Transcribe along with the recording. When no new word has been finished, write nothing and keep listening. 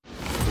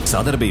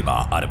Sadarbībā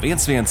ar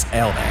 11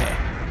 LV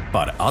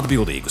par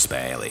atbildīgu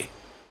spēli.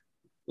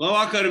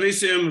 Labvakar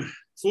visiem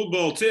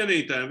futbola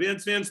cienītājiem.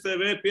 11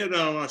 TV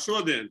piedāvā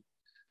šodien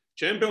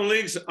Champions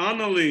League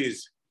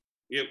analīzi,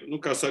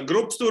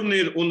 grupas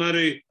turnīru un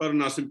arī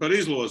parunāsim par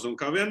izlozi. Un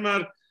kā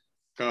vienmēr,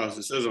 kā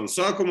sezonas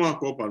sākumā,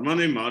 kopā ar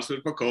maniem Mārs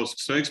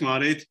Virpakovskis. Sveiks,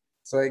 Mārīt!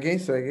 Sveiki,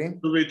 sveiki!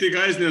 Tu biji tik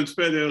aizņemts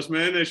pēdējos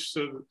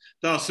mēnešus,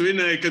 tā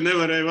svinēja, ka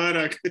nevarēja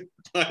vairāk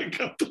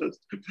laika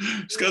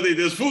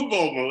skatīties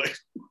futbolu, man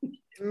liekas.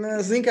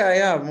 Zin kā,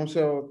 jā, mums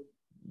jau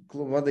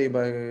kluba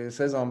vadībai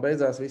sezona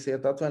beidzās, visi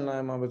iet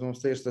atvaļinājumā, bet mums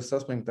tieši tas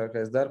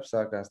saspringtākais darbs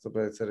sākās,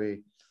 tāpēc arī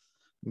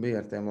bija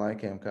ar tiem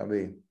laikiem, kā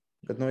bija.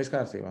 Bet viss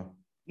kārtībā.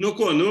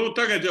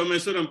 Tagad jau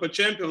mēs varam par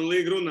Champions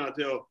League runāt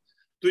jau.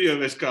 Tu jau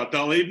esi kā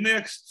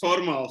dalībnieks,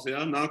 formāls,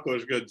 jā,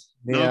 nākošais gads.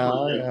 Jā.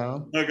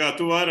 Tā kā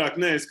tu vairāk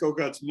neesi kaut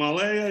kāds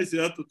malējais,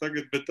 jā, tu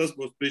tagad, bet tas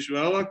būs bišķi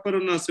vēlāk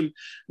parunāsim.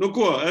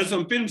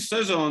 Esam pirms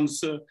sezonas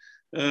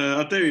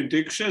ar tevīm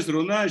tikušies,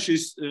 runājuši,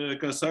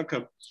 kā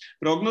saka,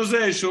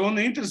 prognozējuši,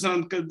 un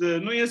interesanti, kad,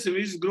 iesim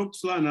visas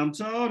grupas lēnām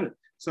cauri.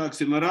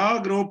 Sāksim ar A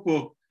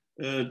grupu,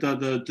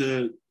 tātad,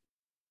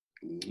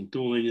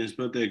 tūliņ es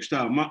pateikšu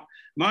tā,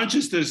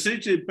 Manchester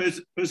City,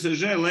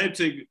 PSG,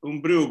 Leipzig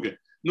un Brugge.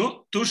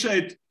 Tu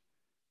šeit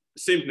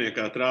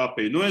simtniekā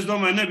trāpīji. Es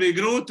domāju, nebija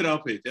grūti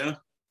trāpīt, jā?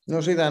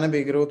 Šitā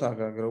nebija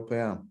grūtākā grupa,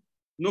 jā.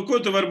 Ko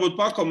tu varbūt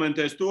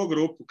pakomentēsi to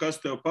grupu, kas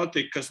tev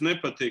patika, kas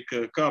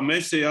nepatika, kā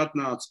Messi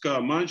atnāca,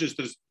 kā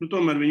Manchester,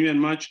 tomēr viņi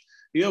vienu maču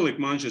ielika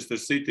Manchester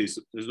City.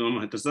 Es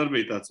domāju, tas arī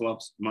bija tāds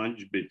labs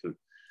mačs bija tur.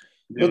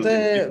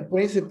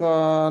 Principā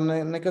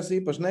nekas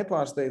īpaši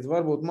nepārsteidz.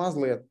 Varbūt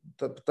mazliet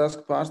tas,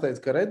 ka pārsteidz,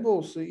 ka Red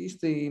Bulls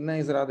īsti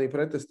neizrādīja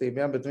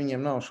pretestību, jā, bet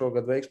viņiem nav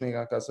šogad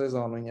veiksmīgākā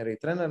sezona. Viņi arī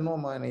treneri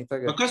nomainīja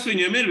tagad. Kas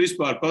viņiem ir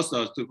vispār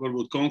pastāstīt,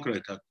 varbūt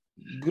konkrētāk?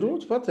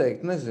 Grūti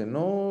pateikt,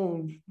 nezinu.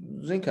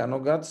 Zin kā,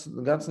 gads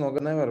no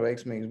gada nevar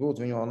veiksmīgs būt.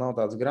 Viņi vēl nav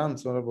tāds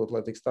grants, varbūt,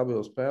 lai tik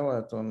stabili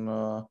spēlēt.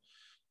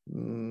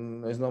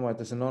 Es domāju,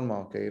 tas ir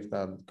normāli, ka ir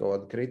tāda kaut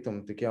kāda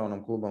krituma tik jaunam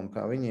klubam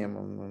kā viņiem,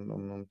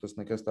 un tas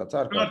nekas tāds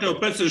ārkārtīgi. Kā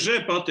tev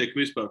PSG patīk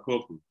vispār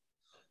kopumā?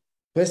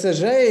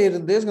 PSG ir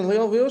diezgan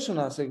liela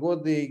vilšanās, ja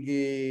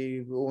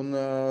godīgi, un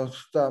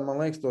tā, man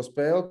liekas, to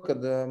spēli,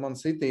 kad man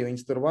City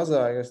viņas tur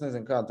vazāja, es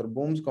nezinu, kā tur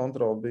bumbas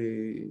kontrola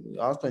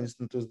bija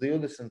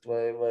 80-20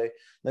 vai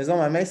es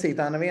domāju, Messi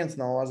tā neviens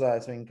nav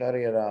vazājis viņa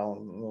karjerā,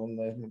 un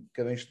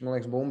kad viņš, man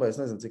liekas, bumbē, es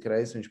nezinu, cik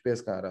reizes viņš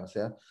pieskārās,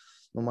 ja.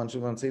 Man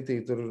City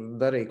tur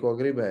darīja, ko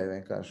gribēja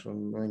vienkārši,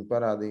 un viņi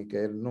parādīja,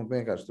 ka ir,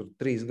 vienkārši tur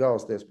 3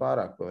 galvasties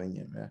pārāk pa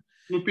viņiem, ja.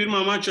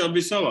 Pirmā mačā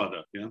bija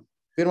savādāk, ja?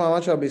 Pirmā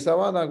mačā bija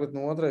savādāk, bet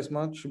otrais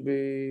mačs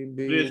bija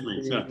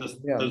briesmīgs,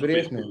 jā,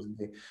 briesmīgs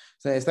bija.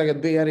 Es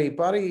tagad biju arī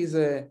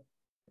Parīzē,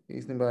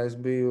 īstenībā es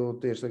biju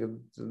tieši tagad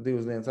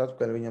 2 dienas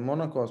atpakaļ viņam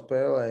Monako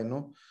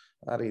spēlēju,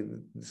 arī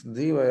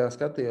dzīvējā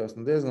skatījos,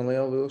 diezgan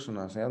liela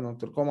vilšanās, ja,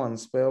 tur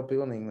komandas spēle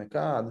pilnīgi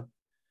nekāda.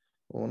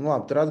 Un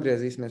labi, tur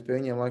atgriezīsimies pie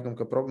viņiem, laikam,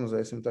 ka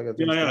prognozēsim tagad.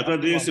 Jā,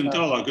 tad iesim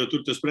tālāk, jo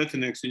tur tas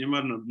pretinieks viņam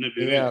arī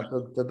nebija.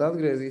 Jā, tad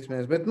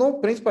atgriezīsimies. Bet,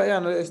 principā, jā,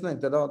 es nezinu,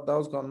 tad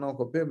daudz kā nav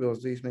ko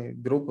piebilst, īstenībā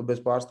grupa bez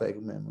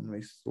pārsteigumiem un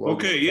viss.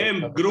 Ok,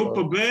 jēm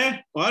grupa B,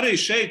 arī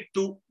šeit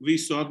tu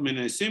visu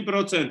atminēji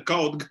 100%,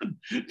 kaut gan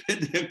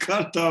pēdējā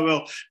kārtā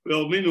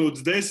vēl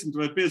minūtes 10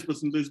 vai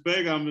 15 līdz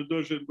beigām, jo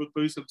droši vien būtu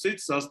pavisam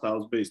cits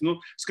sastāvs bijis.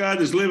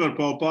 Skaidrs,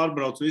 Liverpool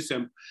pārbrauc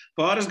visiem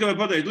pāris,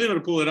 gribēju pateikt,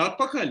 Liverpool ir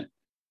atpakaļ.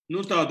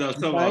 Tādā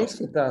savā.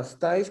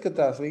 Tā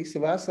izskatās visi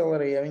veseli,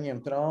 arī ja viņiem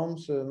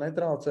traumas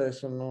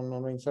netraucēs un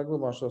viņi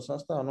saglabā šo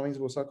sastāvu,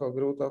 viņus būs atkal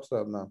grūti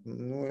apstādināt.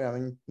 Jā,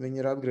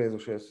 viņi ir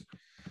atgriezušies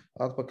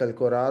atpakaļ,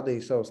 ko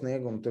rādīja savu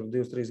sniegumu tur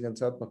 2-3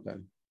 gadus atpakaļ.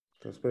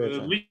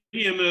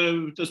 Viņiem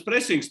tas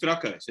presings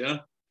trakais, ja?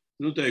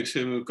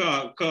 Teiksim,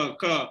 kā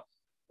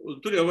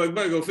tur jau vajag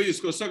baigo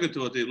fizisko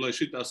sagatavotību, lai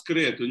šitā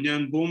skriet un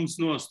ņem bumbas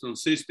nost un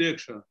sist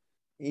iekšā.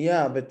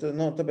 Jā, bet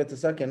tāpēc es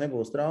saku, ja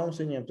nebūs traumas,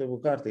 viņiem tur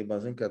būs kārtībā.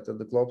 Zin kā, tad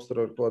Klops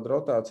tur var kaut kādu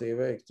rotāciju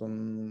veikt un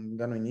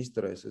gan viņi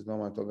izturēs, es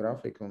domāju, to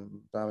grafiku.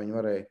 Un tā viņi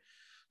varēja,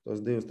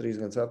 tos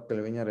 2-3 gadus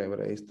atpakaļ viņi arī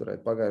varēja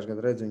izturēt. Pagājuši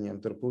gadu redz,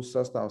 viņiem tur puses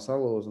sastāvs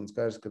salūz un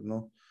skaidrs, ka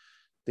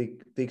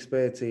tik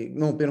spēcīgi.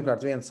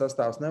 Pirmkārt, viens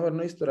sastāvs nevar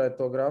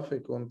izturēt to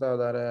grafiku un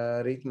tādā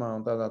ritmā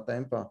un tādā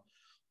tempā.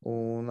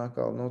 Un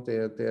atkal,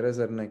 tie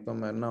rezervnieki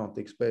tomēr nav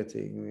tik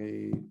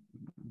spēcīgi.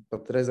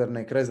 Pat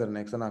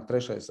rezervnieki sanāk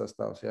 3.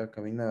 sastāvs, ja,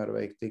 ka viņi nevar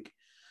veikt tik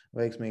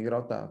veiksmīgu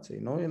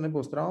rotāciju. Ja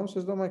nebūs traumas,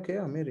 es domāju, ka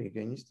jā, mierīgi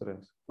viņi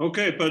izturēs. Ok,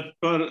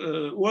 par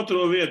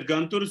otro vietu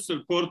gan tur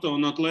ar Porto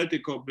un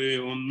Atletico bija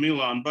un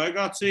Milānu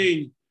baigā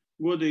cīņa,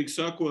 godīgi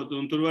sakot,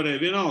 un tur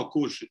varēja vienalga,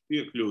 kurš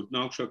iekļūt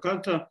nākšā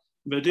kārtā.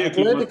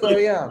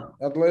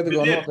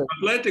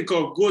 Atletico,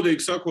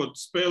 godīgi sakot,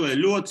 spēlē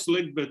ļoti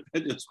slikti, bet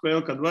pēdējā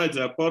spēle, kad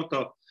vajadzēja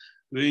Porto,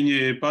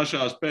 viņi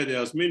pašās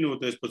pēdējās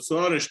minūtēs pat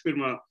Suāreša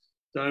pirmā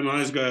taimā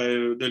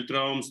aizgāja dēļ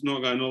traumas,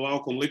 nogāja no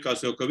laukuma, likās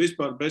jau, ka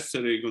vispār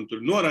bezcerīgi, un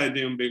tur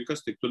noraidījumi bija,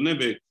 kas tik tur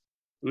nebija.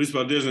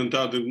 Vispār diezgan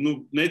tāda,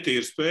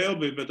 netīra spēle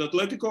bija, bet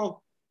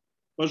Atletico,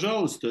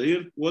 pažalsta,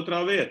 ir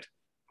otrā vieta.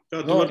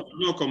 Kā tu vari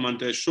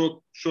nokomentēt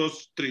šos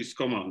 3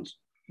 komandas?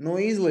 Nu,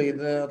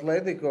 izlīd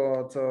Atletico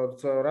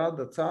caur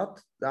rada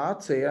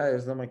aci, jā,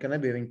 es domāju, ka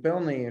nebija viņi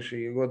pelnījuši,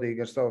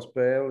 godīgi ar savu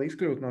spēli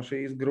izkļūt no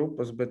šīs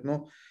grupas, bet,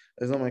 nu,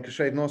 es domāju, ka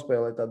šeit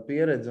nospēlē tādu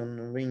pieredzi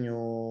un viņu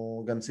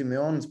gan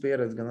Simeonas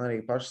pieredzi, gan arī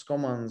pašas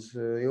komandas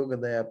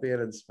ilgadējā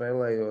pieredzi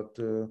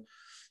spēlējot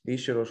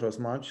izšķirošos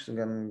mačus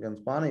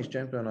gan Spānijas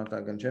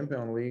čempionātā, gan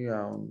Čempionu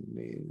līgā un,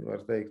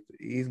 var teikt,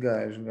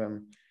 izgājuši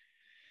gan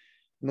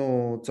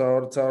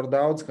caur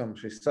daudz kam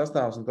šis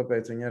sastāvs, un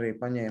tāpēc viņi arī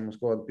paņēma uz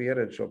kādu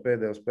pieredzi šo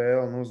pēdējo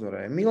spēli un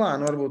uzvarēja.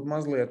 Milāna varbūt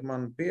mazliet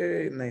man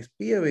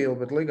pievīla,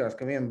 bet likās,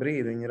 ka vienu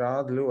brīdi viņi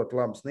rāda ļoti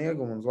labu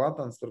sniegumu, un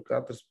Zlatans tur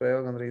katru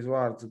spēli gan arī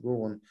vārds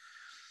guva.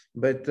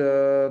 Bet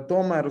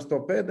tomēr uz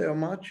to pēdējo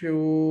maču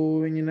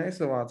viņi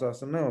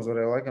nesavācās un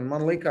neuzvarēja. Laikam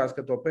man likās,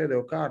 ka to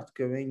pēdējo kārtu,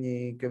 ka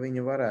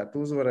viņi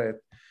varētu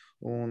uzvarēt.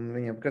 Un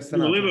viņiem, kas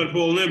sanāca?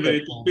 Liverpool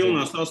nebija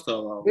pilnā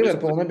sastāvā.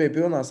 Liverpool nebija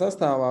pilnā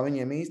sastāvā,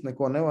 viņiem īsti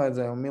neko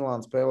nevajadzēja, un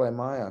Milāna spēlēja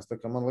mājās. Tā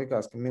kā man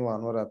likās, ka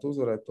Milāna varētu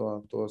uzvarēt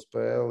to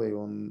spēli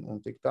un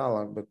tik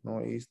tālāk, bet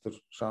īsti tur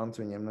šāns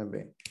viņiem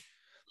nebija.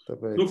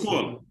 Tāpēc,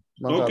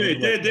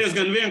 te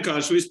diezgan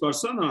vienkārši vispār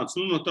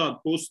sanāca, no tāda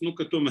puses,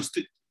 ka to mēs...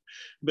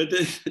 Bet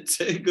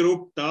C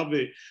grupa tā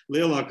bija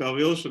lielākā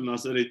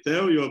vilšanās arī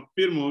tev, jo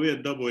pirmo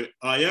vietu dabūja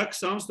Ajax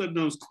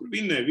Amsterdams, kur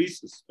vinnēja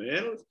visas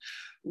spēles.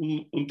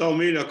 Un tavu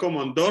mīļā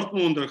komanda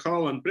Dortmund ar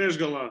Haalandu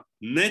priekšgalā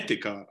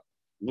netika ārā.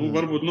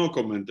 Varbūt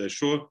nokomentē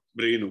šo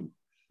brīnumu.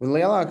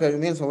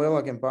 Viens no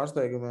lielākiem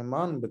pārsteigumiem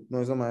man, bet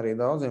es domāju arī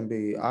daudziem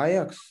bija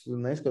Ajax,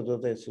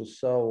 neskatoties uz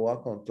savu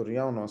tur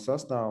jauno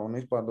sastāvu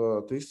un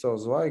izpārdodot visu savu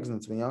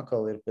zvaigznes, viņi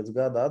atkal ir pēc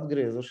gada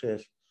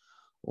atgriezušies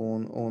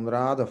un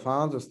rāda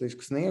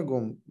fantastisku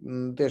sniegumu.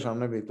 Tiešām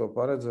nebija to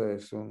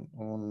paredzējis.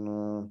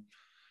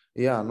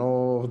 Jā,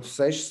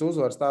 6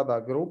 uzvaras tādā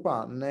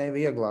grupā,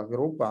 nevieglā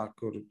grupā,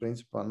 kur,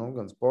 principā,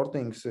 gan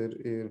Sportings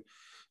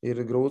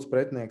ir grūts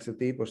pretinieks, ir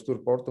tīpaši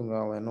tur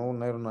Portugālē,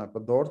 nerunāja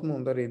par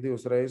Dortmund, arī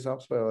 2 reizes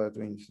apspēlēt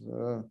viņus.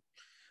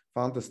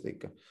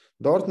 Fantastika.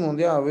 Dortmund,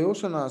 jā,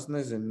 vilšanās,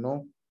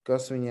 nezinu,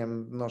 kas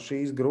viņiem no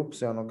šīs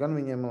grupas jau, gan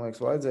viņiem, man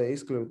liekas, vajadzēja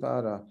izkļūt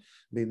ārā.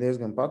 Bija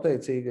diezgan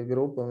pateicīga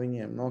grupa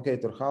viņiem.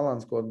 Tur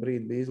Haalands kaut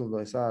brīdi bija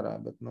izlidojis ārā,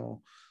 bet,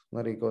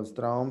 arī kaut kādas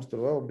traumas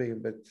tur vēl bija,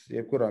 bet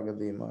jebkurā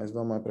gadījumā, es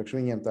domāju, priekš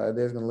viņiem tā ir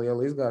diezgan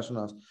liela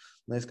izgāšanās,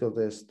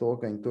 neskatoties to,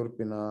 ka viņi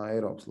turpina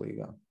Eiropas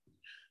līgā.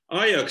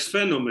 Ajax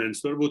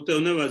fenomens. Varbūt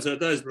tev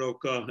nevajadzētu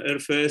aizbraukt kā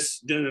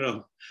RFS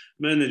ģenerāla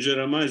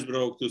menedžeram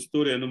aizbraukt uz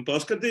turienu un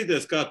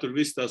paskatīties, kā tur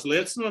viss tās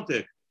lietas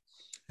notiek?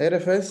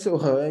 RFS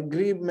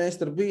mēs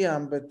tur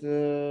bijām, bet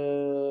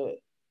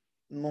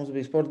mums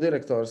bija sporta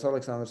direktors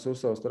Aleksandrs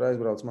Usovs, tur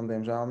aizbrauc, man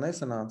diemžēl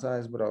nesanāca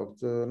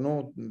aizbraukt.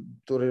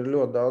 Tur ir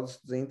ļoti daudz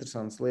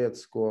interesantas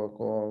lietas, ko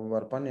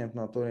var paņemt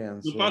no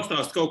turienes.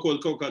 Pastāst kaut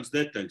kādas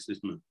detaļas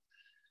vismaz.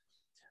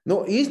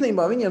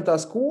 Īstenībā viņiem tā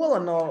skola,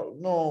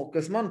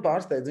 kas man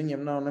pārsteidz,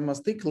 viņiem nav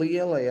nemaz tik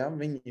liela, ja?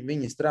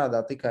 Viņi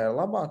strādā tikai ar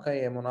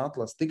labākajiem un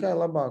atlasa tikai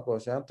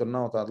labākos, ja? Tur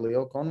nav tāda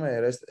liela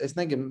konveja. Es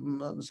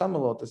negribu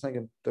samalot,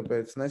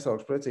 tāpēc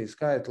nesaukšu precīzi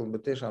skaitli,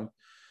 bet tiešām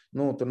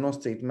tur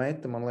nosacīt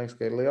meta, man liekas,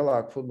 ka ir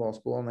lielāka futbola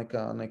skola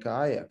nekā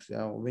Ajax,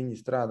 ja? Un viņi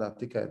strādā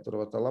tikai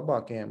tur ar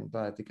labākajiem, un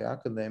tā ir tikai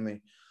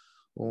akadēmija.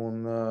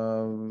 Un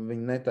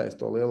viņi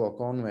netaisa to lielo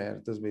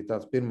konveju. Tas bija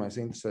tāds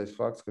pirmais interesants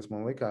fakts, kas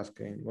man likās,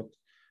 ka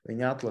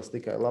viņi atlasa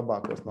tikai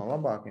labākos no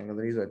labākiem, kad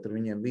drīz vai tur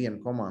viņiem viena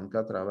komanda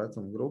katrā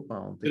vecuma grupā.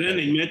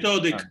 Treniņu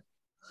metodika?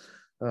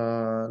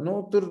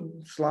 Tur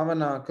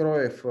slavenā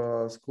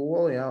Cruyffa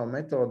skola, jā,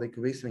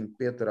 metodika, visi viņi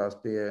pieturās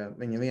pie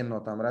viņa viena no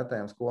tām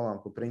retajām skolām,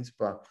 kur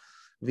principā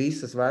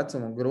visas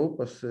vecuma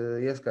grupas,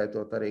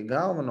 ieskaitot arī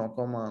galveno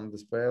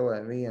komandu, spēlē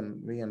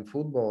vienu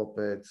futbolu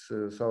pēc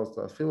savas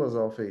tās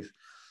filozofijas,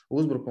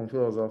 uzbrukuma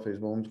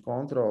filozofijas, bumbas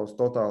kontrolas,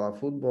 totālā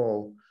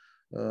futbola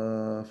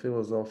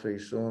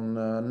filozofijas, un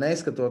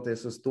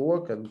neskatoties uz to,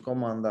 ka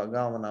komandā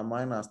galvenā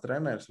mainās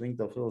treneris, viņi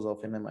to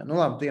filozofiju nemaina.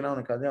 Labi, tie nav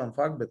nekādi jauni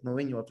fakti, bet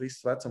viņi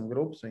visas vecuma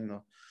grupas, viņi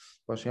no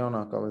paši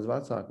jaunākā līdz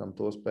vecākam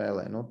to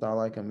spēlē. Tā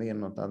laikam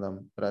viena no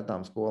tādām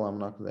retām skolām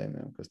un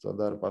akadēmijām, kas to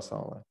dara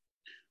pasaulē.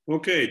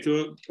 Ok,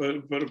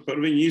 par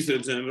viņu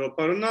izredzēm vēl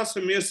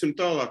parunāsim, iesim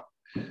tālāk.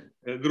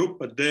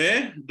 Grupa D,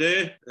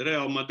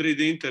 Real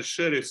Madrid, Inter,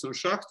 Šerifs un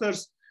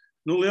Šaktars.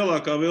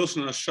 Lielākā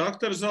vilšanās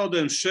Šaktara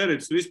zaudējums.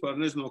 Šerifs vispār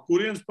nezinu, no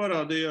kurienes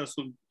parādījās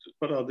un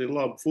parādīja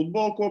labu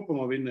futbolu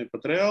kopumā, vinnēja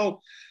pat Reāli.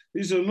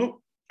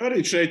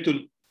 Arī šeit tu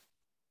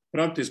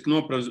praktiski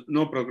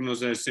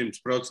noprognozēja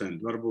 100%.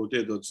 Varbūt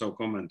iedod savu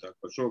komentāru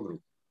par šo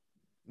grupu.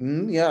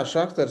 Jā,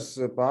 Šaktars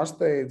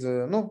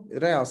pārsteidza.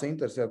 Reāls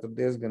Inters, jā, tur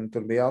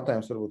bija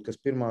jautājums, varbūt, kas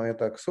pirmā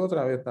vietā, kas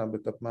otrā vietā,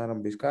 bet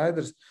apmēram bija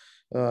skaidrs.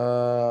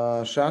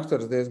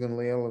 Šaktars diezgan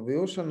liela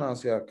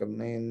vilšanās, jā, kad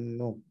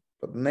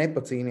pat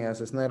nepacīnījās,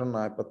 es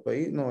nerunāju pat par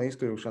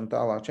izkļūšanu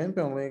tālāk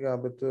Čempionu līgā,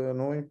 bet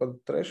viņi pat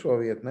 3.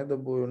 vietu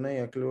nedabūja un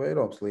neiekļuva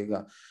Eiropas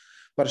līgā.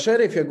 Par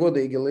Šerifu, ja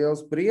godīgi, ir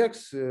liels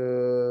prieks,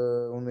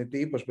 un ir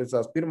tīpaši pēc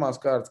tās pirmās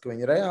kārtas, ka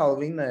viņi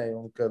Reāli vinnēja,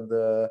 un kad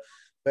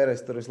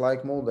Peres tur visu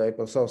laiku muldēja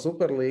par savu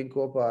superlīgu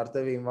kopā ar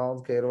tevīm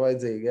valdes, ka ir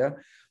vajadzīgi, ja?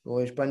 Un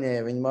viņš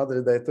paņēma viņu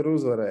Madridē, tur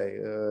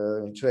uzvarēja.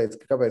 Viņš teica,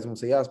 ka kāpēc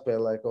mums ir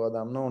jāspēlē kaut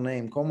kādām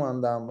no-name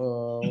komandām,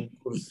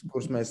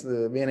 kuras mēs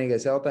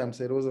vienīgais jautājums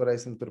ir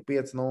uzvarēsim tur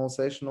 5-0,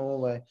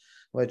 6-0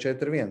 vai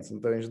 4-1.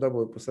 Un tad viņš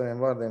dabūja par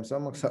saviem vārdiem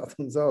samaksāt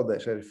un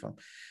zaudēja Šerifam.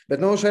 Bet,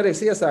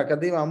 Šerifs iesāka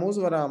ar 2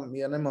 uzvarām,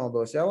 ja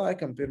nemaldos,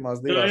 laikam,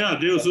 pirmās 2. Jā,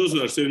 2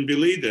 uzvaras, viņi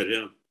bija līderi,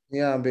 jā.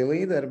 Jā, bija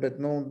līderi, bet,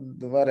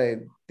 varēja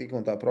tik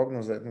un tā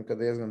prognozēt, ka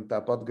diezgan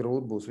tāpat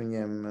grūti būs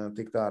viņiem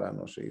tikt ārā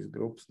no šīs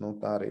grupas.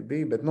 Tā arī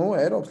bija, bet,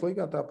 Eiropas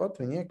līgā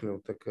tāpat viņi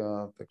iekļūt. Tā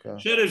kā...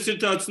 Šerifs ir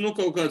tāds,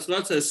 kaut kāds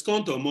vecais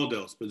Skonto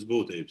modelis pēc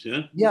būtības, ja?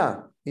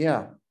 Jā.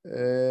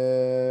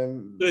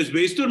 Tu esi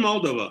bijis tur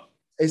Moldovā?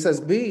 Es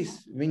esmu bijis.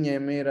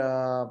 Viņiem ir,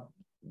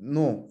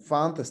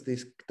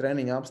 fantastiski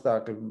treniņa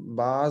apstākļu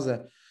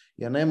bāze,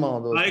 ja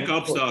nemaldos.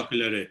 Laika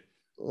apstākļi arī.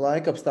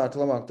 Laika apstākļi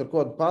labāk, tur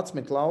kaut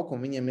 11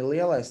 laukumi, viņiem ir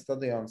lielais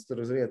stadions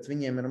tur uz vietas,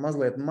 viņiem ir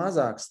mazliet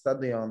mazāks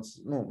stadions,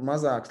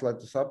 mazāks, lai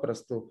tu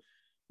saprastu,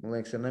 man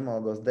liekas, ja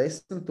nemaldos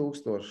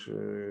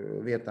 10,000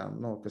 vietām,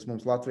 kas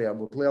mums Latvijā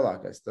būtu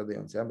lielākais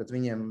stadions, ja? Bet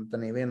viņiem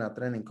tādā vienā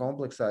treniņa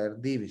kompleksā ir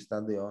 2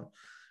 stadioni.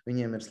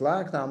 Viņiem ir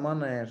slēgtā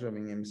manēža,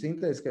 viņiem ir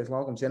sintētiskais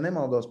laukums, ja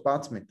nemaldos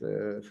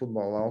 11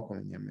 futbola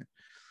laukumi viņiem ir.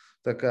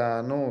 Tā kā,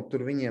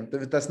 tur viņiem,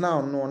 tas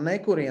nav no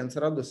nekurienes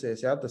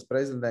radusies, ja, tas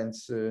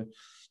prezidents,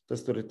 tas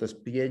tur ir tas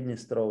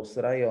Piedņestrovas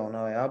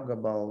rajonā vai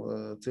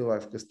apgabala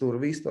cilvēks, kas tur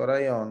visu to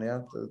rajonu, ja,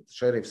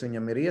 Šerifs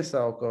viņam ir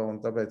iesauka,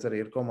 un tāpēc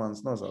arī ir komandas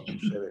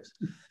nosaukums Šerifs.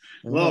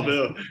 Labi,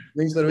 jā.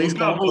 Viņš tur visu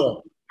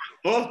kontrolē.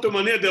 Tu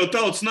man iedevi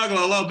tautas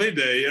naglā labu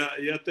ideju,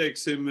 ja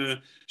teiksim,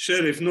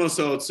 Šerifu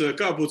nosauc,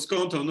 kā būtu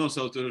Skonto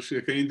nosauc,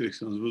 ka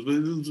Indriksons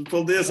būs.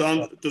 Paldies,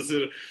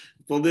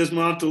 paldies,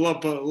 Mārtu,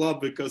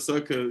 labi, ka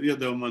saka,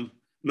 iedev man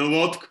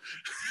Novotku.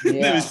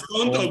 Nevis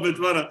Skonto, bet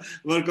var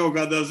kaut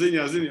kādā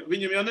ziņā.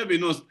 Viņam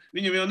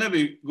jau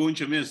nebija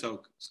Gunčam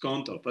iesaukt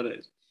Skonto,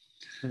 pareizi.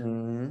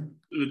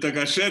 Tā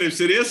kā Šerifs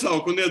ir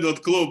iesaukt un iedot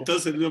klubu,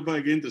 tas ir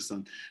baigi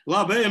interesanti.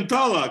 Labi, ejam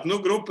tālāk.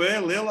 Grupa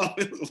E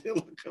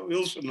lielākā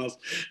vilšanās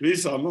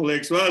visā, man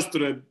liekas,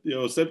 vēsturē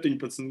jau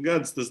 17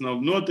 gadus tas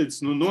nav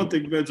noticis.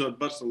 Notika beidzot,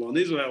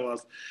 Barcelona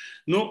izvēlās.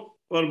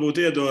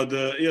 Varbūt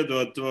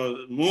iedod to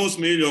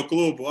mūsu mīļo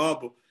klubu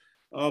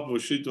abu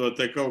šito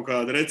te kaut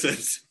kādu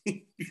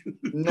recepciju.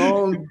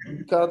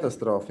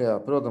 Katastrofa, jā.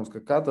 Protams,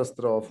 ka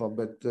katastrofa,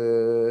 bet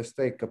es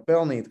teiktu, ka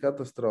pelnīt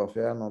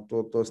katastrofa, jā, no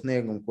to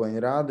sniegumu, ko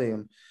viņi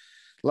rādīja.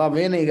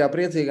 Labi, vienīgā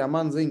priecīgā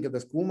man ziņa, ka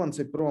tas Kumans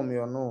ir prom,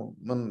 jo,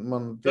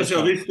 man tas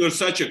jau viss tur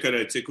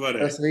sačakarē, cik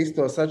varēja. Tas viss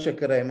to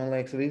sačakarē, man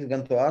liekas, viss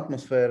gan to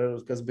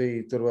atmosfēru, kas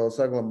bija tur vēl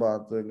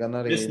saglabāt,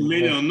 gan arī... 10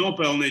 miljonu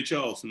nopelnīja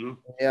čals,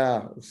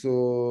 Jā,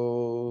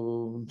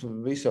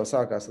 viss jau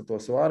sākās ar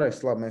to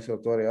Suāresu, labi, mēs jau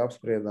to arī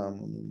apspriedām,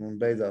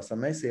 un beidzās ar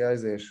Messi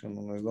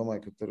aiziešanu, un es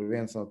domāju, ka tur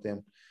viens no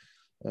tiem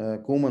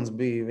Kumans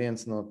bija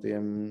viens no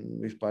tiem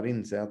vispār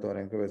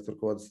iniciatoriem, kāpēc tur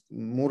kaut kāds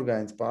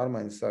murgaiņas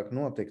pārmaiņas sāk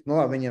notikt.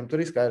 Labi, viņiem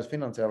tur izskaidrs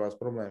finansiālās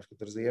problēmas, ka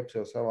tur Zieps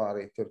jau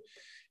savārīja tur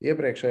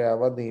iepriekšējā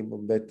vadību,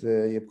 bet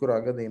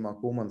jebkurā gadījumā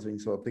Kumans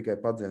viņus vēl tikai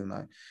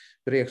padziļināja.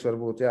 Prieks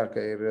varbūt, jā,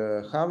 ka ir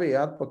Javi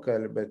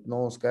atpakaļ, bet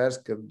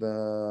skaidrs, kad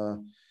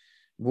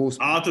būs...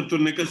 Ātri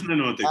tur nekas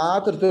nenotiks.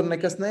 Ātri tur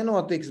nekas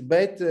nenotiks,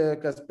 bet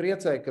kas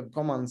priecē, ka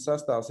komandas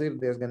sastāvs ir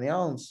diezgan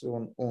jauns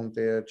un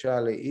tie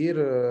čāļi ir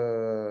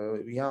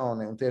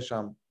jauni un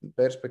tiešām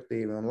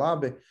perspektīvi un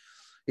labi.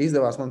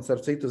 Izdevās man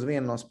starp citu uz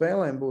vienu no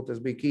spēlēm būt.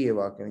 Es biju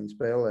Kijevā, ka viņi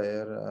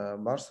spēlēja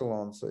ar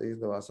Barcelonas,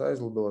 izdevās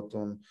aizlidot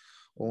un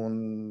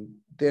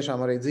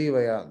tiešām arī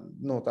dzīvējā,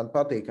 tāda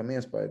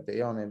patīkama iespēja tie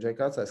jaunie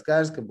džeki atstāja.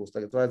 Skaidrs, ka būs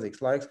tagad vajadzīgs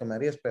laiks,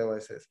 kamēr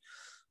iespēlēsies.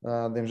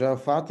 Diemžēl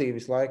Fatī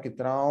visu laiku ir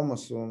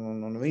traumas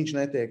un viņš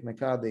netiek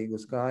nekādīgi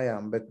uz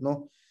kājām, bet,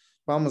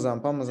 pamazām.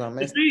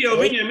 Es biju jau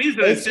viņiem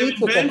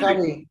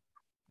izdarījis.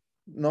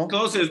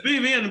 Klausies,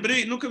 bija viena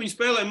brīdi, ka viņi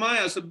spēlēja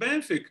mājās ar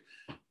Benfiku.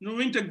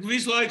 Viņi tā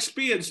visu laiku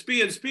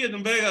spied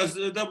un beigās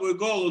dabūja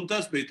golu un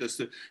tas bija tas.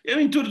 Ja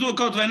viņi tur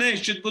kaut vai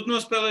neizšķirt būtu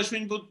nospēlējuši,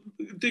 viņi būtu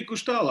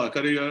tikuši tālāk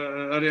arī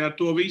ar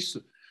to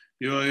visu.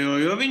 Jo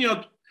viņi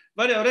jau...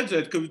 Var jau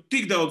redzēt, ka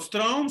tik daudz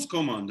traumas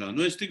komandā.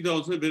 Es tik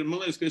daudz nebiju,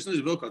 man liekas, ka es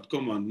nezinu vēl kādu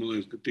komandu, man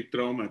liekas, ka tik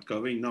traumēta, kā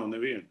viņi nav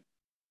neviena.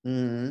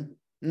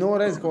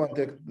 Reiz, ko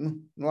tiek,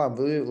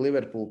 labi,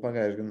 Liverpool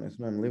pagājuši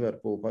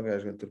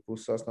gan, tur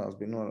puses sastāvs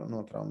bija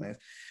notraumējies.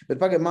 Bet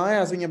pagaid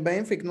mājās viņa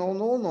Benfica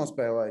 0-0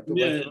 nospēlēja.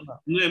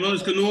 Nē, man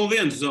liekas, ka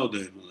 0-1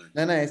 zaudēja.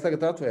 Nē, es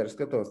tagad atvēru,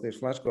 skatos tieši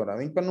flashkorā.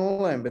 Viņi pa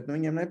 0, bet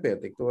viņiem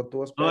nepietika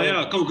to spēlēt.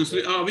 Jā, kaut kas,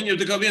 viņiem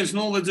tā kā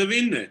 1-0 vajadzēja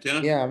vinnēt,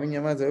 jā? Jā,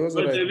 viņiem vajadzēja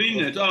uzvarēt.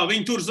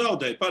 Viņi tur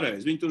zaudēja,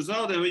 pareizi. Viņi tur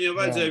zaudēja, viņiem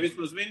vajadzēja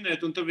vismaz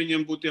vinnēt, un tad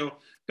viņiem būtu jau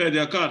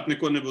pēdējā kārta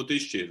neko nebūtu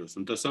izšķīrus.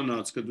 Un tas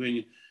sanāca, ka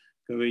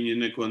viņi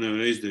neko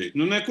nevar izdarīt.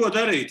 Neko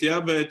darīt, jā,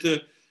 bet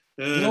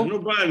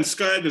bērns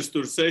skaidrs,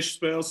 tur 6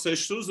 spēles,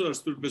 6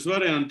 uzvaras, tur bez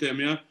variantiem,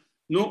 jā.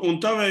 Un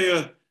tavēja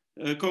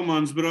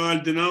komandas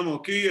brāļi Dinamo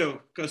Kijevu,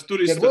 kas tur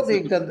Ja izskatās.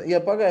 godīgi, tad, ja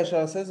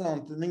pagājušā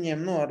sezona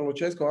viņiem, ar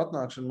Lučesko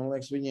atnākšanu, man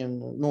liekas, viņiem,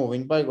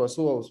 viņi baigo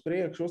soli uz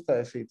priekšu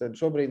uztaisīt, tad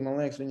šobrīd, man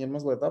liekas, viņi ir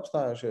mazliet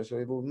apstājušies,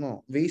 jo,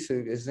 visi,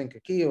 es zinu,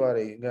 ka Kijeva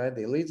arī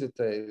gaidīja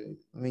līdzjutēji,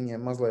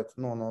 viņiem mazliet,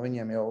 no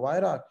viņiem jau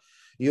vairāk,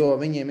 jo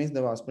viņiem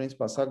izdevās,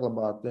 principā,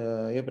 saglabāt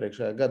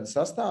iepriekšējā gada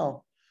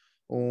sastāvu,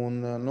 un,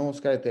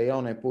 skaitie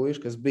jaunie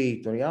puiši, kas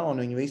bija tur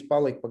jauni, viņi visi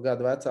palika pa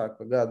gadu vecāki,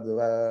 pa gadu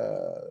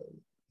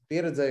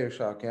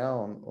pieredzējušāki,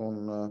 un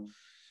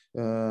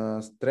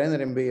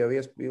trenerim bija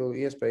jau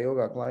iespēja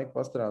ilgāk laiku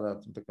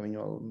pastrādāt, un tā kā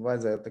viņu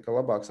vajadzēja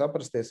labāk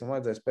saprasties un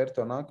vajadzēja spērt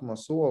to nākamo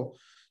soli,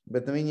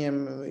 bet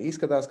viņiem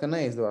izskatās, ka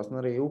neizdevās, un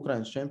arī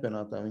Ukrainas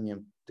čempionātā viņiem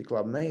tik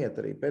labi neiet,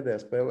 arī pēdējā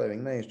spēlē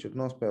viņi neizšķirt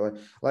nospēlē.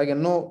 Lai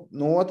gan,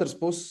 no otras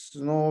puses,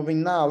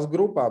 viņi nāves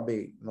grupā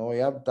bija,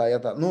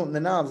 ne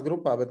nāves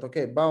grupā, bet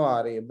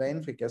Bavārija,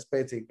 Benfika,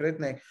 spēcīgi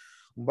pretinieki,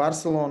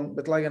 Barcelona,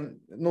 bet lai gan,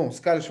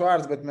 skaļš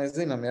vārds, bet mēs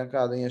zinām,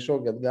 kāda viņa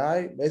šogad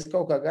gāja. Es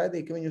kaut kā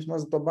gaidīju, ka viņi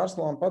vismaz to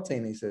Barcelonu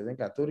pacīnīsies.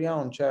 Tur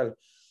jauni čaļi,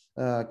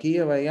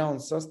 Kijevai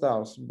jauns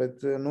sastāvs, bet,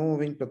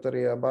 viņi pat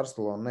arī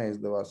Barcelonu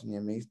neizdevās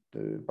viņiem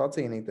īsti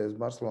pacīnīties.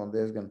 Barcelona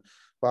diezgan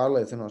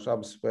pārliecinoši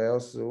abas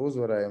spēles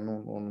uzvarēja,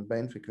 un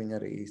Benfika viņi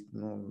arī īsti,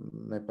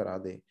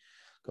 neparādīja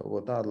kaut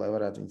ko tādu, lai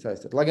varētu viņus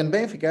aizstāt. Lai gan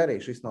Benfika arī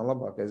šis nav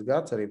labākais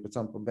gads, arī pēc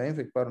tam par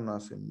Benfiku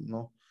parunāsim,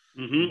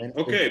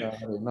 Okay.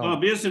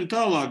 Labi, iesim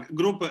tālāk.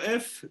 Grupa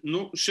F.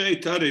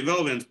 Šeit arī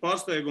vēl viens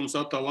pārsteigums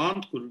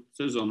Atalanta, kur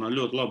sezonā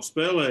ļoti labi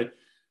spēlēja.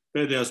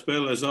 Pēdējā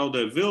spēlē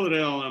zaudēja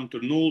Villarreālam,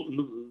 tur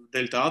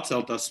dēļ tā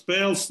atceltās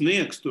spēles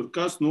sniegs, tur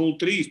kas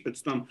 0-3, pēc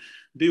tam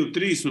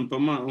 2-3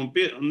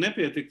 un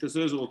nepietika tas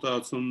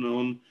rezultāts.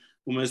 Un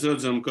mēs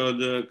redzam, kad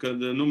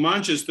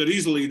Manchester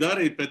izlīd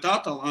arī pret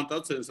Atalantu,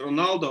 atceries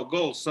Ronaldo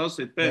gols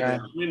sasit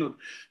pēdējā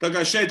minūte. Tā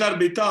kā šeit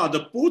arī bija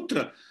tāda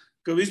putra,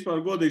 ka vispār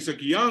godīgi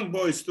saka, Young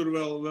Boys tur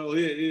vēl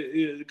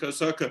kā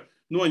saka,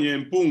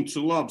 noņēma punktus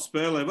un labi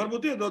spēlē.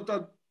 Varbūt iedot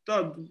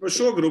tādu par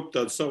šo grupu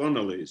tādu savu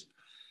analīzi.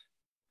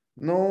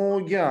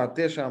 Jā,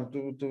 tiešām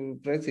tu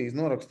precīzi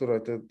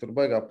noraksturoji, tur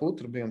baigā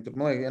putra bija, un tur,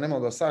 man liekas, ja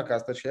nemaldos,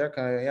 sākās taču,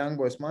 ka Young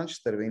Boys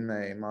Manchester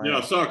vinnēja mājās.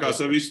 Jā, sākās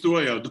ar visu to,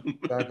 jā.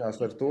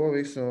 Sākās ar to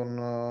visu,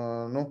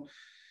 un,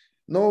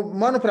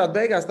 manuprāt,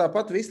 beigās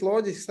tāpat viss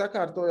loģiski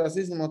sakārtojās,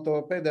 izņemot to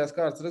pēdējās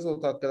kārtas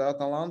rezultātu, kad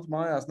Atalanta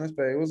mājās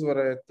nespēja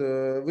uzvarēt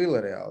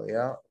Villarreāli,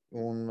 jā.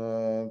 Un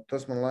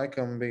tas man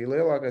laikam bija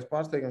lielākais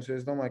pārsteigums, jo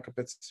es domāju, ka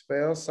pēc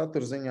spēles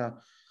saturziņā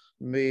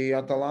bija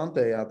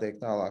Atalantē jātiek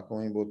tālāk,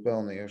 un viņi būtu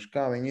pelnījuši.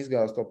 Kā viņi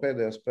izgāz to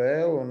pēdējo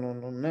spēli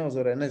un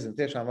neuzvarēja, nezinu,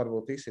 tiešām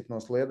varbūt izsit no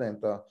sliedēm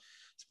tā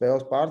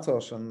spēles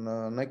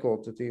pārcelšana,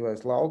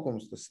 nekvalitatīvais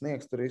laukums, tas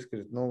sniegs tur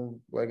izkrit.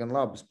 Lai gan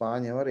labi,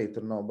 Spāņiem arī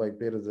tur nav baigi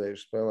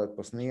pieredzējuši spēlēt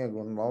pa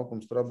sniegu, un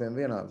laukums tur abiem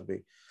vienāds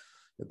bija.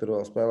 Ja tur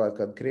vēl spēlēt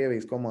kādu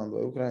Krievijas komandu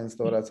vai Ukrainas,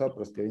 to varētu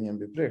saprast, ka viņiem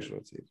bija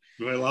priekšrocība.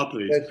 Vai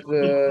Latvijas.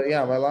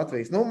 Vai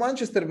Latvijas.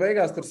 Manchester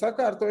beigās tur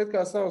sakārtoja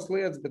kā savas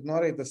lietas, bet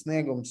arī tas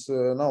sniegums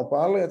nav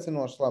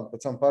pārliecinošs. Labi,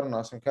 pēc tam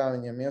parunāsim, kā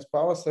viņiem ies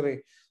pavasarī.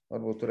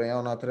 Varbūt tur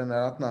jaunā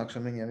trenera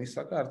atnākšana viņiem viss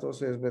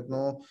sakārtosies, bet,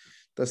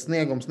 tas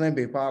sniegums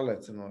nebija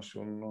pārliecinošs,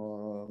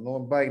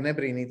 un baigi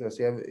nebrīnītos,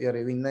 ja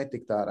arī viņi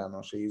netikt ārā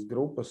no šīs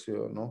grupas,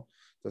 jo,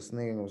 tas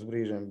sniegums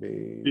brīžiem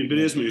bija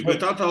briesmīgs,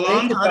 bet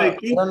Atalanta arī...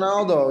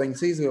 Ronaldo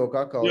viņus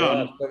izvilka atkal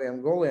ar saviem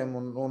goliem,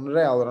 un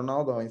reāli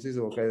Ronaldo viņus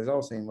izvilka aiz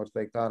ausīm, var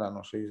teikt, ārā no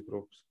šīs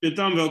grupas. Ja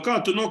tam vēl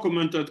kā tu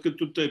nokomentēt, ka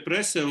tu te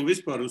presē un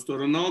vispār uz to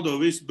Ronaldo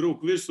visu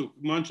brūk virsū,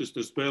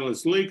 Manchester spēlē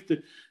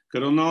slikti,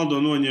 ka Ronaldo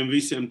noņem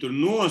visiem tur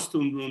nost,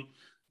 un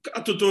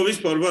kā tu to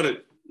vispār vari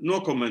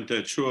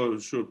nokomentēt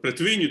šo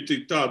pret viņu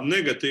tik tādu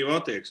negatīvu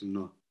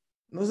attieksmi?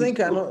 Zini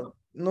kā,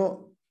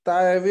 tā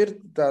jau ir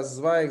tās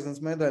zvaigznes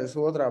medaļas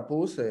otrā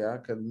pusē, ja,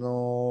 kad,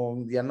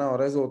 ja nav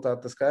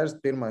rezultāti, tas skaidrs,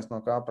 pirmais, no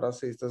kā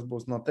prasīs, tas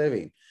būs no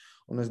tevīm.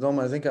 Un es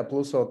domāju, zini kā,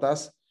 plus vēl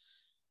tas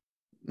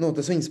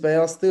viņa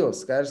spēles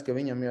stils, skaidrs, ka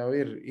viņam jau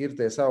ir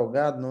tie savu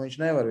gadu, viņš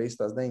nevar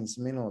visu tās 90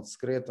 minūtes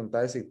skriet un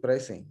taisīt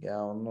pressing, ja,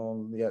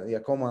 un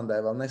ja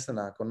komandai vēl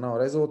nesanāk un nav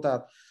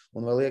rezultāti,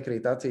 un vēl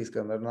iekrīt acīs,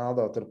 ka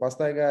Ronaldo tur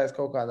pastaigājas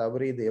kaut kādā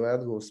brīdī vai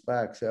atgūst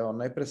spēks, ja,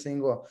 un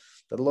nepresingo,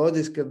 tad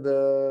loģiski,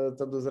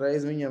 tad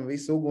uzreiz viņam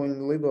visu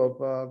uguņu lido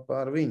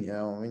pār viņu,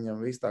 ja, un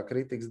viņam visu tā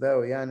kritikas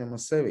deva jāņem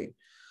uz sevi.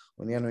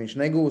 Un ja viņš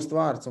negūst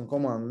vārds un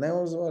komanda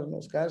neuzvar,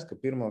 skaidrs, ka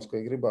pirmos,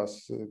 ko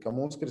gribās, ka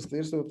mums krist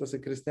virsū, tas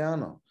ir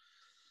Cristiano.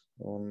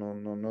 Jo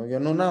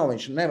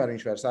nevar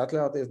viņš vairs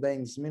atļauties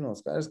 90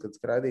 minūtes, skaidrs, kad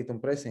skraidīt un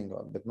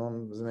presingot, bet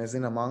mēs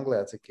zinām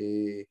Anglijā, cik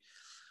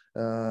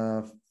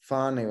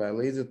fani vai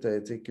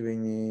līdzjutēji, cik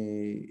viņi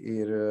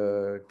ir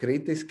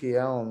kritiski,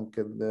 ja, un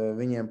kad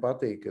viņiem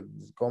patīk, kad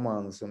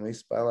komandas un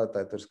visi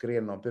spēlētāji tur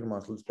skrien no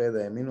pirmās līdz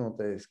pēdējai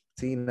minūtei,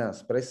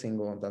 cīnās,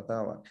 presingo un tā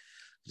tālāk.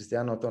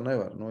 Cristiano to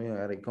nevar.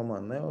 Ja arī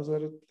komanda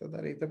neuzvar, tad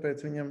arī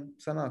tāpēc viņam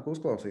sanāk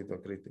uzklausīt to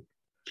kritiku.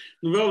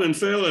 Vēl vienu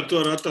fēleru to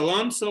ar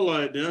Atalantu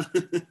salaidi, ja?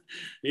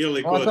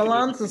 Ielikot.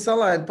 Atalanta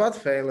salaidi pat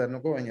fēleru,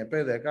 ko viņa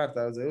pēdējā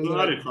kārtā vajadzēja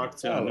uzvarēt. Arī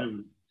fakts, jā.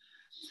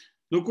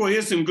 Nu, ko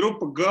iesim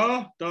grupa G,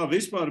 tā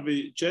vispār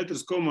bija 4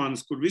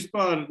 komandas, kur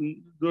vispār,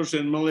 droši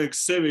vien, man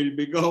liekas, Seviļa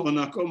bija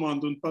galvenā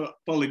komanda un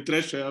palika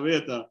 3.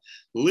 vietā.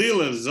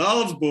 Lille,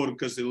 Zalcburg,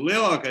 kas ir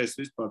lielākais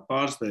vispār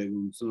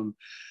pārsteigums.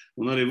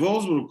 Un arī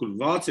Wolfsburg, kur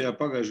Vācijā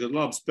pagājušajā gadā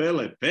labi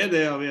spēlē,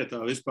 pēdējā vietā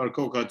vispār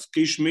kaut kāds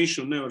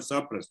kišmišs un nevar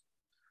saprast.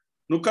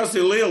 Nu, kas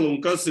ir Lille un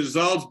kas ir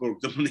Zalcburg,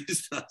 tad man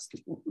izstāst.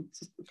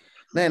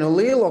 Nē, nu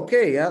Lille ok,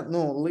 ja?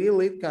 Nu,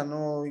 Lille it kā,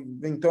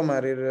 viņi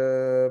tomēr ir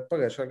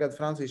pagājušā gada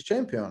Francijas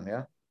čempioni,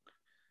 ja?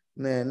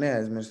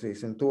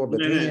 Neaizmirsīsim to,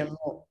 bet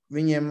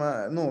viņiem,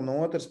 no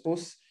otras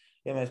puses,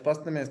 ja mēs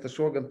pastamies, tad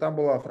šogad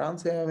tabulā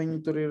Francijā,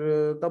 viņi tur ir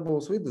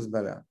tabulas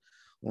vidusdaļā.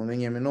 Un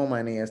viņiem ir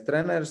nomainījies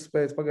treneris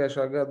pēc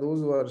pagājušā gada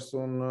uzvaras,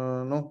 un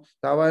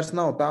tā vairs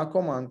nav tā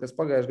komanda, kas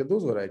pagājušā gada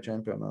uzvarēja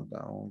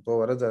čempionātā, un to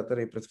var redzēt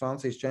arī pret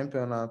Francijas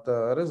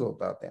čempionāta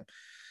rezultātiem.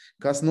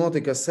 Kas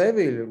notika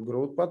Seviļu,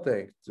 grūti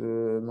pateikt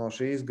no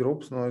šīs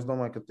grupas, es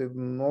domāju, ka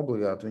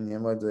obligāti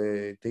viņiem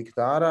vajadzēja tikt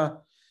ārā,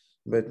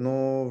 bet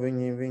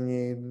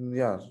viņi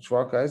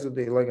švaka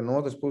aizvadīja, lai gan no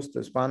otras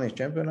puses Spānijas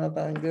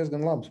čempionātā viņi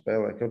diezgan labi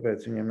spēlē,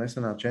 kāpēc viņiem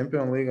nesanāk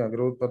Čempionu līgā,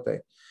 grūti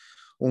pateikt.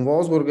 Un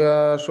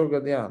Wolfsburgā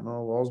šogad,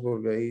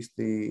 Wolfsburgā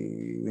īsti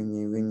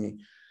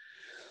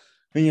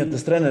viņa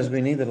tas treneris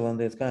bija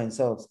Nīderlandietis, kā viņi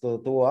sauc,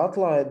 to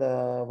atlaida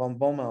Van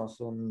Bommels,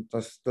 un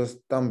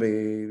tam bija,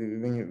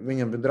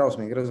 viņam bija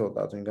drausmīgi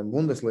rezultāti, viņi gan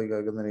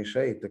Bundeslīgā, gan arī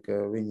šeit, tā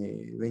ka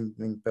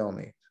viņi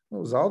pelnīja.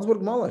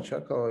 Zalcburg malači,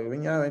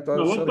 viņi to...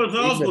 Par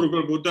Zalcburg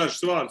varbūt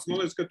dažs vārds, man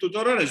liekas, ka tu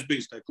tur arī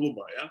bijis tajā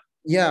klubā, ja?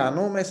 Jā,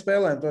 mēs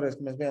spēlējām toreiz,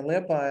 kad mēs bijām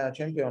Liepājā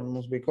čempioni,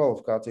 mums bija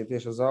kvalifikācija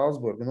tieši ar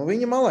Zalcburgu.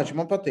 Viņa malači,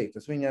 man patīk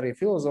tas, viņa arī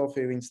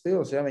filozofija, viņa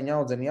stils, ja viņi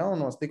audzina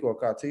jaunos, tikko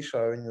kāds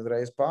izšāja, viņi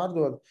uzreiz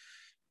pārdod,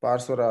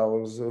 pārsvarā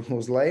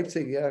uz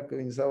Leipcigi, ja, ka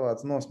viņi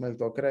savāc nosmeļ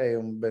to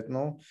krējumu, bet,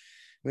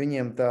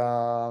 viņiem tā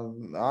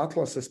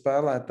atlase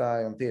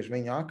spēlētāji un tieši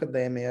viņa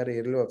akadēmija arī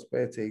ir ļoti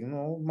spēcīga.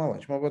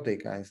 Malači, man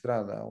patīk, kā viņi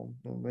strādā.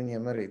 Un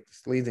viņiem arī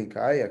tas līdzīgi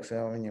kā Ajax,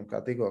 ja, viņiem kā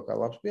tikko kā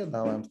labs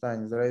piedāvājums, tā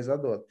viņi uzreiz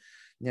atdod.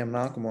 Ņem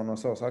nākamo no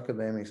savas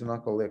akadēmijas un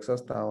atkal liek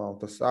sastāvā, un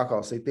tas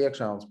atkal sit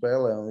iekšā un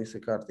spēlē, un viss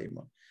ir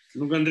kārtībā.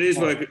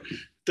 Gandrīz vai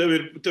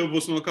tev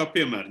būs no kā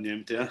piemēru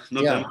ņemt, ja?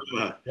 Jā,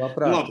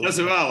 labprāt. Labi, tas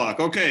ir vēlāk.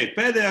 Ok,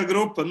 pēdējā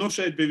grupa,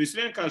 šeit bija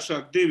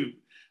visvienkāršāk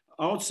 2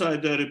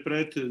 outsideri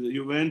pret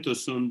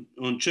Juventus un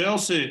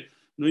Chelsea.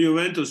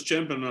 Juventus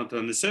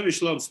čempionātā ne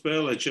sevišķi labi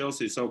spēlē,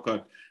 Chelsea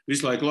savukārt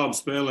visu laiku labi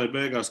spēlē,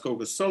 beigās kaut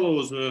kas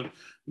salūz,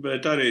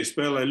 bet arī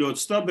spēlē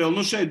ļoti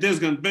stabili. Šeit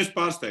diezgan bez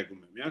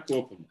pārsteigumiem, ja,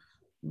 kopumā.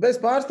 Bez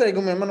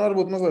pārsteigumiem man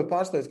varbūt mazliet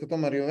pārsteidz, ka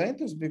tomēr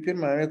Juventus bija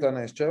pirmajā vietā,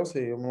 nevis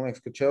Chelsea, jo man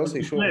liekas, ka Chelsea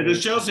šobrīd... Nē,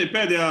 tas Chelsea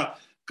pēdējā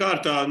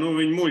kārtā,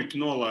 viņi muļķi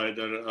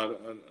nolaida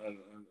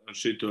ar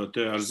šito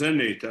te, ar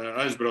Zenītu,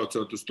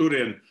 aizbraucot uz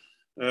turienu.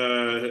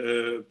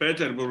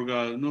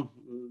 Pēterburgā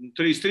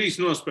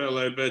 3-3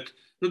 nospēlēja, bet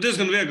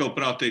diezgan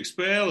vieglprātīga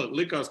spēle.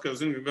 Likās, ka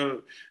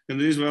gan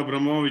Izvēl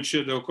Abramovičs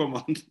iedeva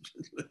komandu.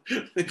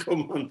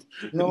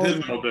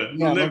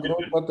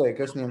 Grūti pateikt,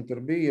 kas viņam tur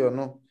bija,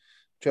 jo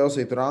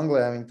Chelsea tur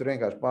Anglijā, viņi tur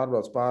vienkārši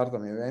pārbrauc pār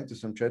tam Juventus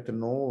un 4-0,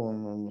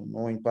 un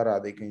viņi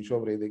parādīja, ka viņi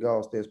šobrīd ir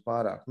galvas tiesa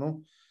pārāk.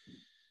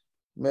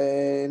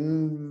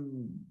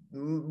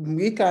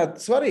 Ir kā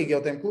svarīgi jau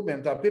tiem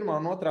klubiem tā 1.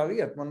 un 2.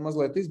 vieta, man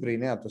mazliet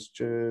izbrīna, tas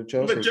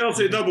Chelsea. Bet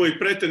Chelsea dabūja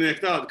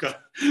pretinieku tādu kā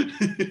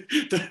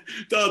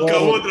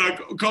otrā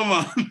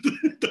komanda.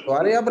 To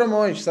arī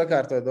Abramovičs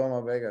sakārtoja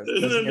domā beigās.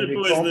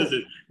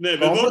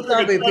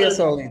 Komplektā bija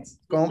piesolīts.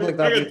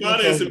 Tagad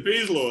pāriesim pie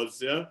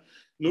izlozes, ja?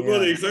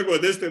 Godīgi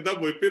sakot, es te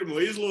dabūju pirmo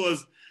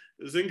izlozi.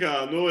 Es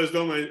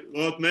domāju,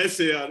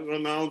 Messi ar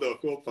Ronaldo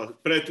kopā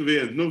pret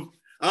vienu.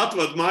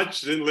 Atvad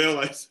mačs,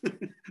 lielais.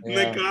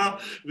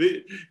 Nekā.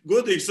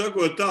 Godīgi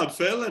sakot, tādu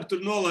Felleru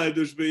tur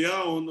nolaiduši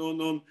bija,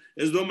 un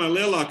es domāju,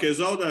 lielākie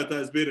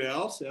zaudētājs bija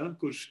Reāls, ja,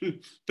 kurš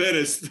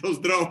Peres,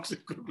 tavs draugs.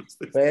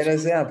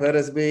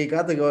 Peres bija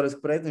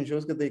kategoriski pret, viņš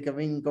uzskatīja, ka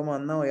viņa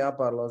komanda nav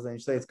jāpārlauza.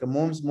 Viņš teica, ka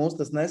mums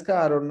tas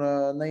neskāra un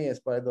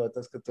neiespaidoja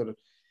tas, ka tur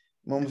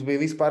mums bija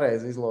viss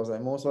pareizi izlozē,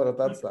 mūs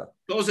varat atstāt.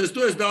 Klausies,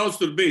 tu esi daudz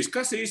tur bijis.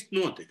 Kas īsti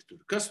notika tur?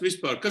 Kas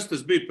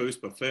tas bija pa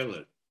vispār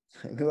Felleru?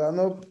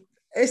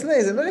 Es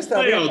nezinu, es tā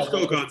sajauc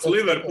kaut kāds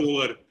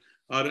Liverpool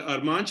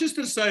ar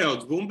Manchester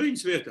sajauc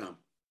bumbiņas vietām.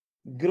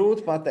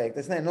 Grūti pateikt.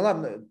 Es nezinu,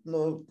 labi,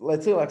 lai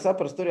cilvēki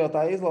saprast, tur jau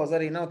tā izloze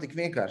arī nav tik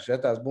vienkārši, ja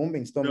tās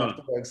bumbiņas tomēr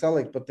tur vajag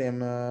salikt pa tiem,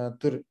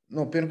 tur,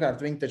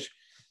 pirmkārt, viņi taču,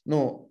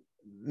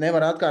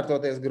 nevar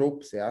atkārtoties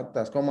grupas, ja?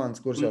 Tās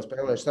komandas, kuras jau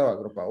spēlējuši savā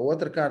grupā.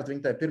 Otrakārt,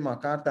 viņi tajā pirmā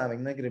kārtā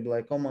viņi negrib,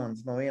 lai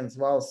komandas no vienas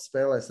valsts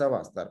spēlē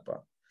savā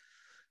starpā.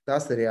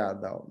 Tas ir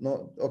jāatdala.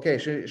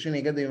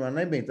 Šī gadījumā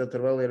nebija, tad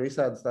tur vēl ir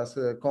visādas tās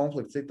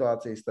konflikta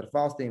situācijas starp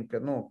valstīm,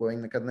 ko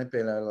viņi nekad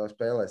nepieļauj, lai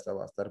spēlē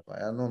savā starpā.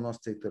 Ja?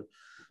 Nosacīt tur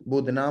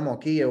būtu Dinamo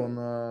Kijeva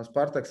un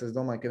Spartaks, es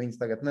domāju, ka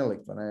viņas tagad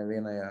nelikt, vai ne,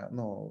 vienajā,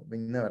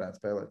 viņi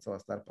nevarētu spēlēt savā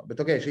starpā.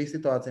 Bet šī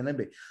situācija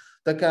nebija.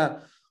 Tā kā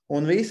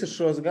un visus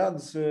šos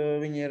gadus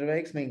viņi ir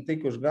veiksmīgi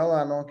tikuši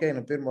galā.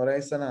 Pirmo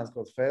reizi sanāca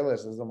kaut kāds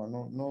Fellers. Es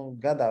domāju,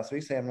 gadās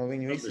visiem,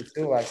 viņi visi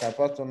cilvēki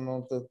tāpat,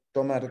 un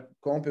tomēr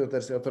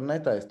kompjuters jau tur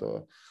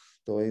netaisa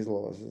to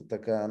izlozi. Tā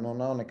kā,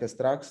 nav nekas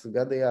traks,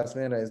 gadījās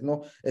vienreiz.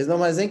 Es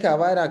domāju, zin kā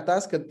vairāk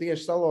tas, ka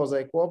tieši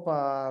salozēja kopā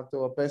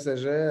to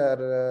PSG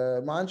ar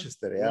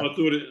Manchesteru, jā.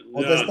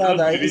 Un tas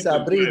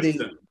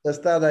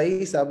tādā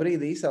īsā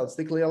brīdī izsauc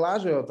tik lielu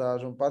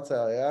ažiotāžu un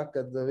pacēla, jā,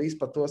 kad viss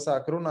par to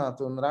sāk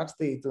runāt un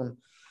rakstīt un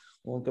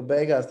ka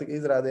beigās tik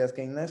izrādījās,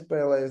 ka viņi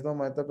nespēlē. Es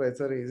domāju,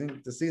 tāpēc arī,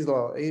 tas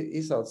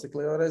izsauc tik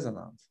lielu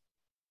rezonanci.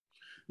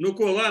 Nu,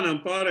 ko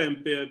lēnām pārējām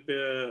pie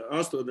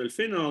astodaļu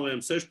fināliem,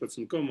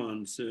 16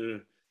 komandas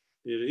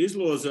ir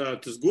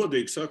izlozētas,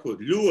 godīgi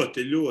sakot,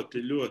 ļoti,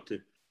 ļoti, ļoti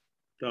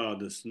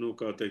tādas,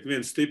 kā teikt,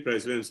 viens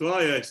stiprais, viens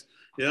vājais.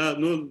 Ja?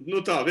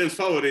 Tā, viens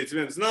favorīts,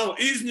 viens nav,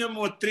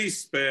 izņemot 3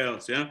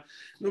 spēles. Ja?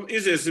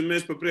 Iziesim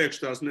mēs pa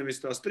priekšu tās,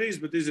 nevis tās 3,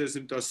 bet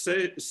iziesim tās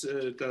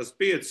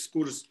 5,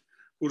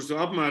 kuras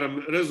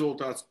apmēram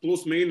rezultāts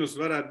plus mīnus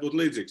varētu būt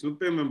līdzīgs.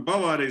 Piemēram,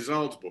 Bavārija,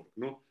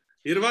 Zalcburga.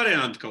 Ir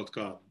varianti kaut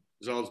kādi.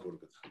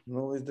 Zalcburga.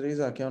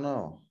 Visdrīzāk jau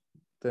nav.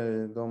 Te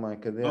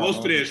domāju, ka jā.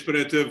 Austrieši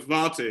pret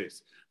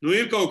Vācijas.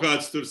 Ir kaut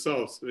kāds tur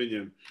savs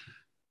viņiem.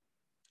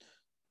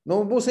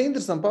 Būs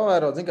interesanti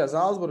pavērot. Zin kā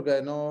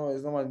Zalcburgai,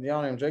 es domāju,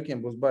 jauniem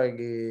džekiem būs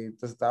baigi,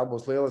 tā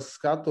būs lieliski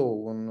skatu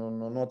un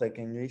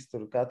noteikti viņi visi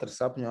tur katrs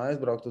sapņo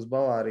aizbraukt uz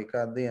Bavāriju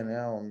kādu dienu,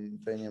 jā,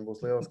 un viņiem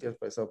būs lieliski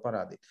iespēja sev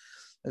parādīt.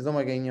 Es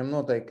domāju, ka viņiem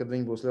noteikti, kad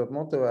viņi būs ļoti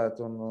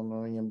motivēti un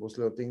viņiem būs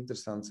ļoti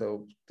interesanti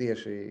sev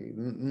tieši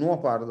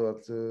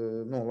nopārdot,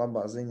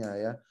 labā ziņā,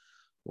 ja.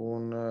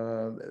 Un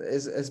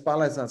es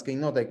pārliecināts, ka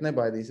viņi noteikti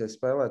nebaidīsies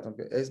spēlēt.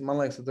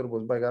 Man liekas, ka tur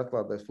būs baigi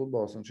atklātais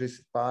futbols un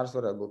šis pāris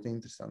varētu būt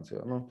interesants.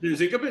 Jo,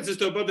 Zini, kāpēc es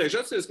tev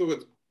pateikšu? Atceries kaut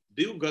kādu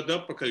 2 gadu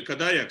atpakaļ,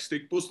 kad Ajax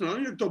tika pusfinālā,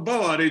 viņi to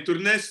Bavāriju tur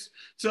nes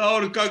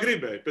cauri, kā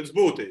gribēja, pēc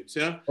būtības,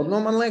 ja?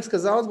 Man liekas,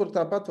 ka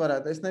Zalcburga tāpat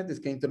varētu. Es neticu,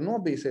 ka viņi tur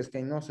nobīsies, ka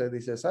viņi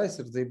nosēdīsies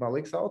aizsardzībā,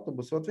 liks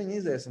autobusu, viņi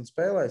izies un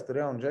spēlēs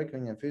tur jauni džeki,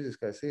 viņiem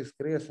fiziskais ir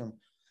skries un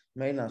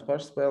mēģinās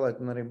paši spēlēt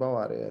un arī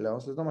Bavārijai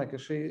ļaus. Es domāju,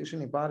 ka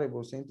šī pārī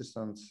būs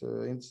interesants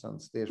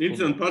tieši.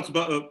 Interesants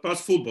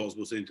pats futbols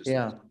būs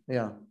interesants.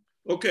 Jā.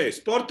 Ok,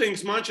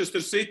 Sportings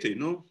Manchester City,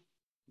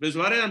 bez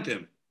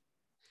variantiem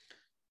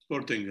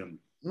Sportingam.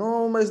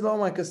 Es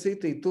domāju, ka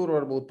City tur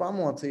varbūt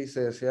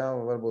pamocīsies, jā,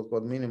 varbūt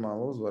kaut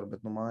minimālu uzvaru,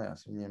 bet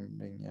mājās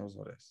viņi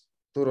uzvarēs.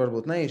 Tur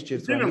varbūt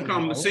neizšķirts. Zinām, kā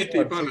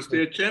City parasti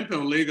iet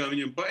Champions līgā,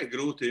 viņam baigi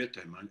grūti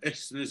ietēmā.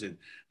 Es nezinu.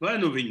 Vai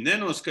viņi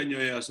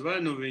nenoskaņojās, vai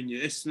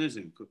viņi, es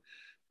nezinu,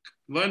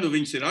 vai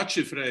viņas ir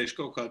atšifrējuši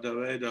kaut kādā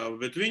veidā,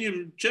 bet viņi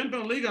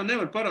Champions līgā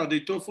nevar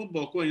parādīt to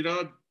futbolu, ko viņi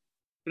rāda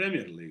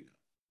Premier līgā.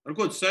 Ar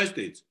ko tas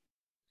saistīts?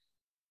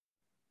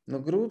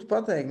 Grūti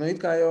pateikt.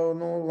 It kā jau,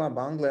 labi,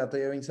 Anglijā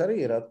tā jau viņas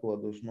arī ir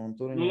atkoduši.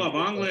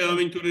 Labi, Anglijā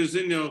viņi tur ir,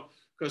 jau,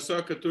 kā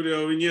saka, tur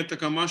jau viņi iet tā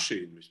kā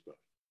mašīna vispār.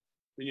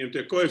 Viņiem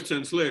tie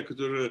koeficients liek, ka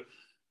tur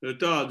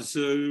tādas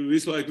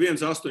visu laiku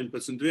 1,18,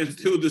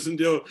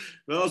 1,20 jau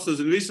vēl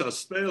sazin visās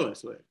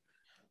spēlēs liek.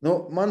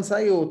 Man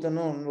sajūta,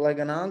 lai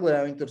gan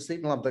Anglijā viņi tur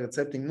sit, labi, tagad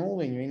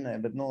 7-0 viņi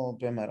vinnēja, bet,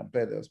 piemēram,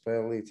 pēdējo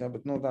spēli līdz, ja,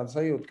 bet, tāda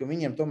sajūta, ka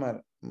viņiem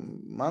tomēr,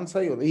 man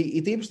sajūta,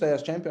 it īpaši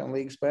tajās Champions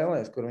līgas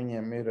spēlēs, kur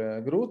viņiem ir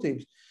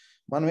grūtības,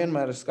 man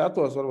vienmēr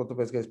skatos, varbūt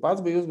tāpēc, ka es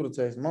pats biju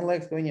uzbrucējis, man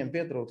liekas, ka viņiem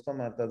pietrūks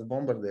tomēr tāds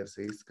bombardieris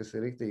īsts, kas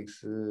ir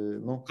riktīgs,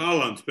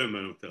 Haalands,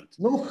 piemēram, tāds.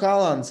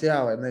 Haalands, jā,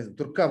 vai nezinu,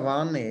 tur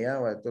Cavani, jā,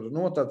 vai tur,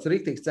 tāds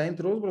riktīgs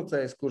centru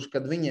uzbrucējs, kurš,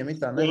 kad viņiem ir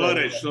tā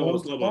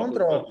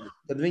kontrola,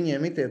 kad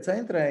viņiem ir tie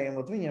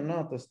centrējumi, viņiem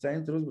nav tas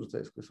centru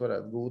uzbrucējs, kas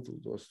varētu gūt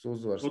tos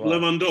uzvaras.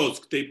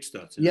 Levandovska tips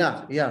tāds.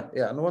 Jā,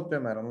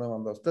 piemēram,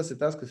 Levandovska. Tas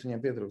ir tas, kas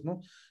viņiem pietrūks.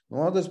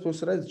 No otras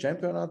puses, redz,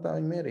 čempionātā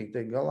viņi mierīgi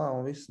tiek galā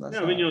un viss nesā.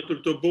 Jā, viņi jau tur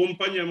to bumbu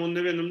paņem un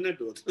nevienam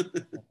nedod.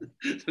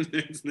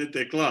 Neviens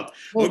netiek klāt.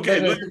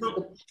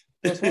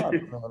 Tas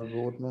vārds nevar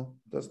būt.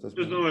 Tas es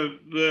domāju,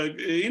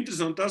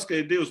 interesanti tas, ka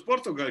ir 2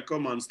 Portugāļu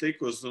komandas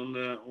tikus un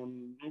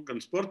gan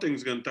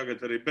Sportings, gan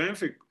tagad arī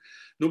Benfica.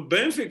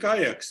 Benfica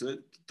Ajax,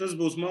 tas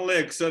būs, man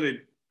liekas,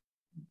 arī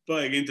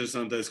baigi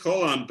interesantais.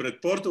 Holanda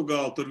pret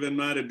Portugālu tur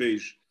vienmēr ir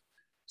bijuši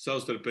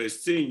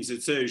savstarpējas cīņas, ir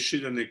ceļš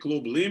šitanie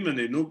klubu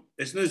līmenī.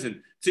 Es nezinu,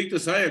 cik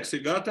tas Ajax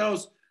ir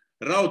gatavs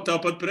raut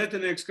tāpat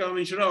pretinieks, kā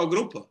viņš rauj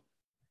grupā.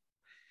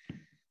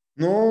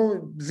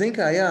 Zin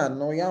kā, jā,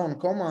 jauna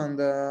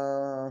komanda,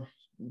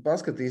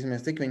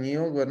 paskatīsimies, cik viņi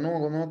ilgi var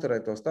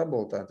noturēt to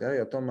stabilitāti, jā,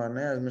 jo tomēr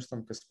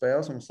neaizmirstam, ka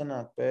spēles mums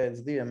sanāk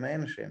pēc 2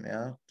 mēnešiem,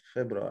 jā,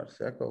 februāris,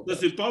 jā, kaut kā.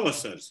 Tas ir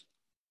pavasars.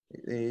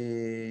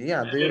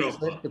 Jā,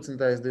 17.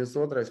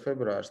 22.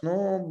 februāris.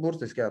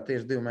 Burtiski, jā,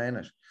 tieši 2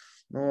 mēneši.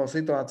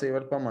 Situācija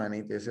var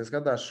pamainīties. Ja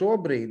skatās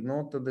šobrīd,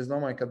 tad es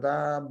domāju, ka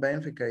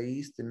Benficai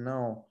īsti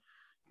nav.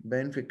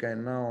 Benficai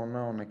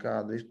nav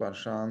nekāda vispār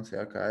šansa,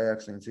 ja, kā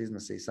Ajax viņas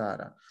iznesīs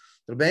ārā.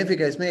 Tur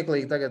Benficai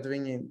smieklīgi tagad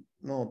viņi,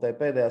 tai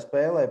pēdējā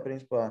spēlē,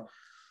 principā,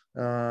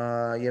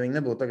 ja viņi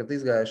nebūtu tagad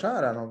izgājuši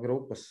ārā no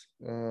grupas,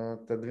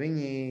 tad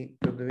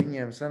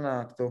viņiem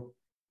sanāktu,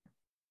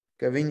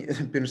 ka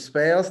viņi pirms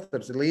spēles,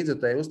 tāpēc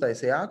līdzjutēji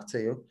uztaisīja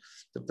akciju,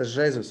 tur tas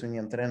Žezus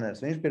viņiem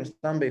treneris. Viņš pirms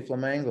tam bija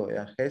Flamengo,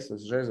 jā,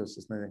 Jesus, Žezus,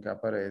 es nezinu, kā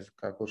pareizi,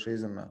 kā kurš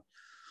izrunā.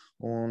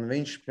 Un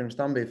viņš pirms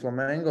tam bija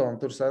Flamengo, un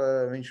tur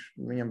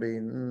viņam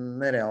bija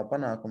nereāli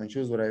panākumi. Viņš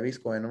uzvarēja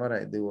visu, ko vien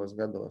varēja 2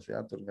 gados.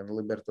 Ja? Tur gan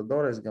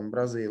Libertadores, gan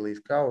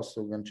Brazīlijas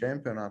kausu, gan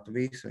čempionātu,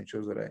 visu viņš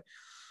uzvarēja.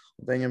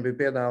 Un viņam bija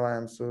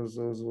piedāvājums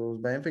uz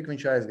Benfiku,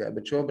 viņš aizgāja.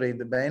 Bet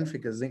šobrīd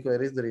Benfika, es zinu, ko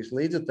ir izdarījuši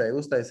līdzjutēji,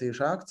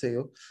 uztaisījuši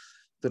akciju.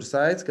 Tur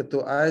saic, ka tu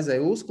aizēji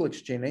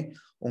uzklikšķini,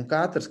 un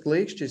katrs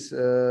klikšķis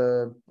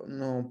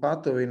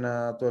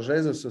patuvina to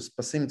Žezusus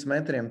pa 100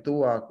 metriem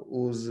tuvāk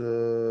uz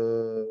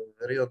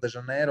Rio de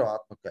Janeiro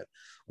atpakaļ.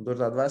 Un tur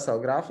tāda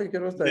vesela grafika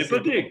ir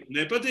uztaisīta.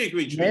 Nepatīk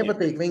viņš.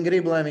 Nepatīk, viņi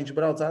grib, lai viņš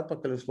brauc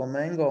atpakaļ uz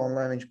Flamengo un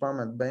lai viņš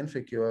pamet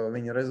Benfiku, jo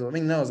viņi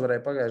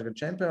neuzvarēja pagājušajā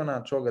gadu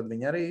čempionātu. Šogad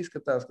viņi arī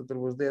izskatās, ka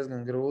tur būs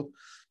diezgan grūti.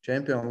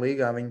 Čempionu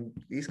līgā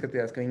viņi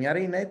izskatījās, ka viņi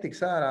arī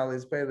netiks ārā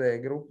līdz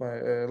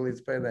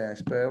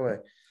pēdējai spēlē.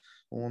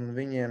 Un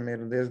viņiem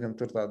ir diezgan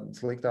tur tāda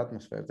slikta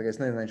atmosfēra. Tā kā es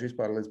nezinu, viņš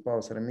vispār līdz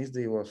pavasarim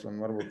izdzīvos, un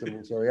varbūt tur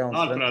būs jau jauns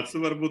treneris. Ārprāts,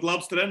 tu vari būt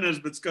labs treneris,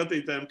 bet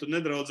skatītājiem tu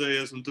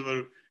nedraudzējies, un tu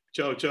vari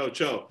čau.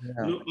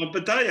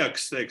 Bet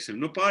Ajaks,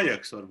 teiksim, pa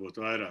Ajaks varbūt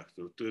vairāk.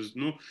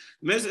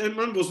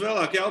 Man būs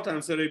vēlāk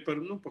jautājums arī par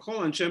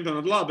Holandas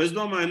čempionātu. Labi, es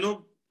domāju,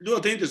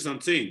 ļoti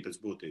interesanti cīņa pēc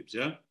būtības,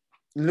 ja?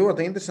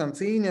 Ļoti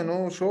interesanti cīņa.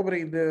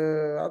 Šobrīd,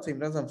 acīm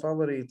redzam,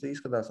 favorīti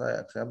izskatās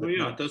Ajaks. Ja?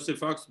 Jā, tas ir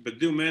fakts,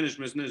 bet 2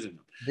 mēneši mēs nezinām.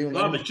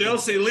 Labi,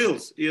 Chelsea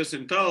Lils,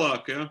 iesim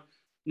tālāk, ja?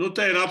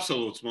 Te ir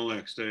absolūts, man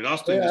liekas, te ir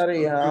 80. Tā arī,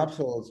 jā,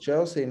 absolūts.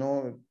 Chelsea,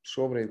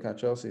 šobrīd, kā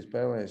Chelsea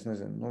spēlē, es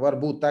nezinu.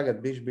 Varbūt tagad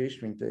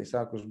bišķi viņi te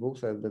sākuši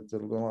buksēt, bet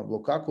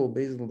Lukaku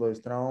bija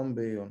izlidojis traumu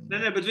bija.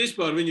 Nē, bet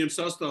vispār viņiem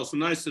sastāvs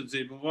un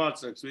aizsardzība un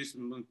vārdsargs,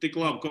 tik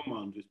labi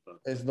komanda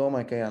vispār. Es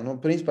domāju, ka jā.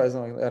 Principā es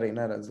arī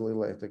neredzu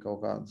Lilē te kaut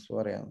kādas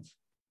variantus.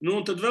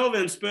 Tad vēl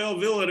viena spēle,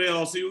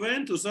 Villareals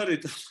Juventus,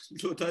 arī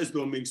ļoti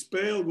aizdomīga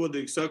spēle,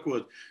 godīgi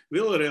sakot.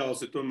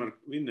 Villareals ir tomēr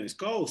vinnējis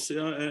kausu,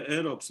 ja,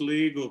 Eiropas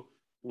līgu,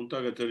 un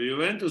tagad ar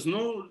Juventus.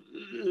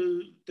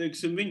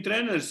 Teiksim, viņa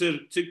treneris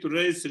ir, cik tur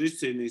reizes ir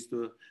izcīnījis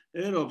to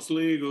Eiropas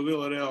līgu,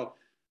 Villareal.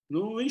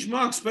 Viņš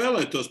māk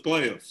spēlēt tos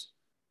playoffs.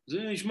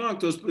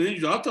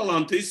 Viņš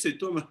Atalanta izsit,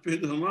 tomēr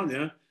piedāvā man,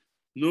 ja.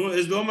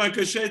 Es domāju,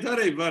 ka šeit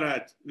arī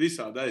varētu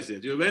visādi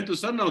aiziet.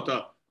 Juventus arī nav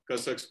tā,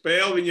 kas saka,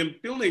 spēle viņam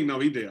pilnīgi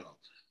nav ideāla.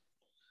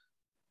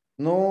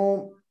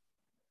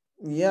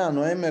 Jā,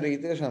 Emerī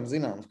tiešām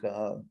zināms, kā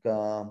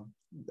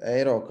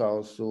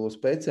Eirokausu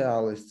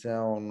speciālists,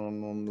 ja,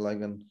 un lai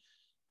gan,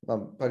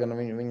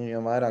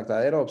 viņam vairāk tā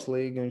Eiropas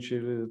līga, viņš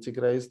ir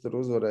cik reizes tur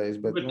uzvarējis.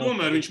 Bet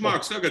tomēr viņš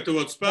māk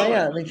sagatavot spēlētājus.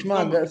 Jā, viņš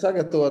māk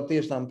sagatavot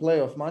tieši tām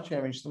playoff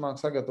mačiem, viņš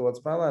māk sagatavot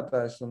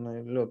spēlētājus un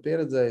ir ļoti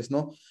pieredzējis.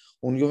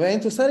 Un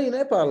Juventus arī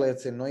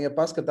nepārliecina, ja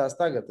paskatās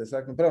tagad. Es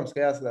saku, protams,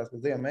 ka jāskatās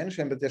pēc 2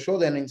 mēnešiem, bet ja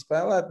šodien viņi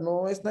spēlētu,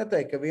 es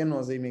neteiktu, ka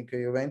viennozīmīgi, ka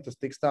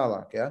Juventus tiks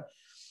tālāk. Ja?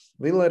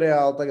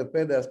 Villareal tagad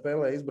pēdējā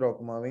spēlē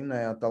izbraukumā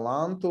vinnēja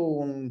Atalantu,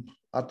 un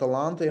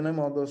Atalanta, ja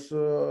nemaldos,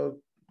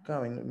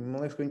 man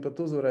liekas, ka viņi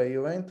pat uzvarēja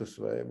Juventus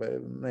vai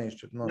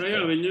neizšķirt no spēlē.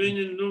 Jā,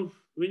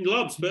 viņi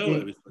labi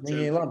spēlē.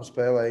 Viņi labi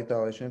spēlē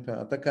Itālijas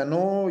čempionātā. Tā kā,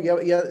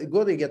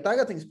 godīgi, ja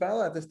tagad viņi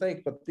spēlētu, es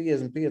teiktu pat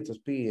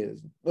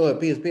 55-50.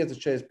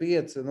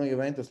 55-45,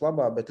 Juventus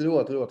labā, bet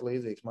ļoti, ļoti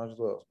līdzīgs mačs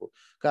duels būtu.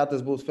 Kā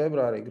tas būs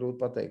februārī, grūti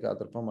pateikt, kā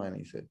tur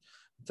pamainīsies.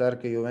 Ceru,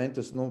 ka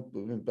Juventus,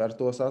 ar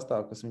to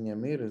sastāvu, kas viņiem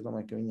ir, es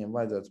domāju, ka viņiem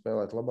vajadzētu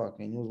spēlēt labāk,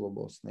 viņi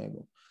uzlabos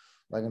sniegumu.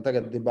 Lai gan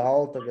tagad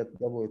Dybala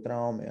dabūja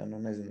traumu, ja,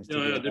 nezinu.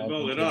 Jā,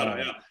 Dybala ir ārā,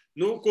 jā.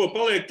 Ko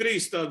paliek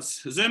 3 tādas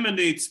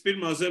zemenītes,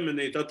 pirmā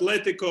zemenīte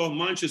Atletico,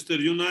 Manchester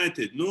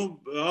United,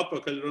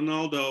 apakaļ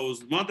Ronaldo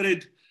uz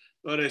Madrid,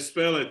 varēs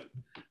spēlēt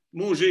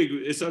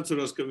mūžīgi. Es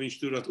atceros, ka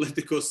viņš tur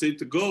Atletico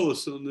sita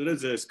golus un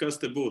redzēs, kas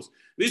te būs.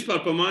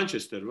 Vispār pa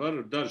Manchester, var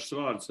dažas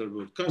vārdas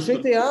varbūt.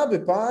 Šitie abi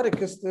pāri,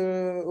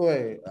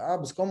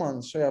 abas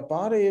komandas šajā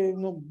pārī,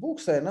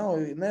 buksē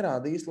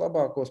nerāda īsti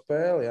labāko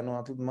spēli. Ja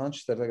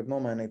Manchester tagad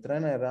nomainīja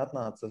treneri,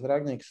 atnāca tas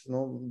Ragniks,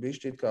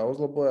 bišķi kā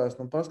uzlabojās,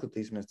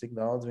 paskatīsimies, cik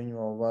daudz viņi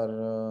vēl var,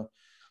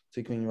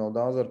 cik viņi vēl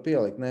daudz var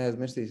pielikt.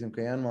 Neaizmirstīsim,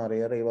 ka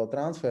janvārī arī vēl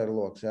transferu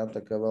loks, ja,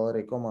 tā kā vēl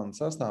arī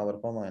komandas sastāv var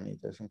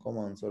pamainīties un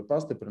komandas var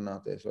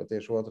pastiprināties, vai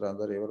tieši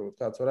otrādi arī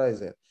varbūt kāds var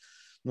aiziet.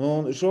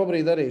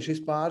 Šobrīd arī šis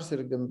pāris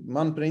ir,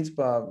 man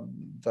principā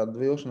tāda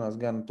vilšanās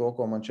gan to,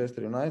 ko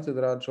Manchester United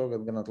rāda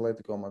šogad, gan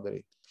Atletico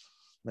Madrid.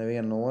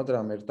 Neviena no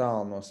otrām ir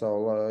tālu no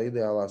savu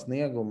ideālā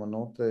snieguma.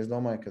 Es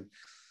domāju, ka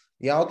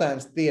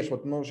jautājums tieši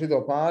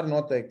šito pāri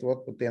noteikti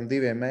par tiem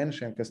 2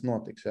 mēnešiem, kas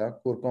notiks, ja,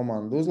 kur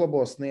komanda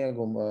uzlabos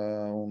sniegumu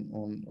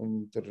un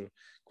tur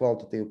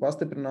kvalitatīvi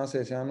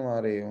pastiprināsies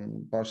janvārī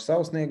un paši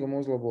savu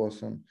sniegumu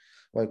uzlabos,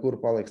 vai kuru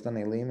paliks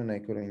tādā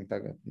līmenī, kur viņi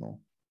tagad,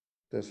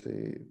 tas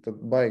ir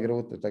baigi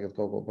grūti tagad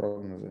kaut ko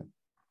prognozēt.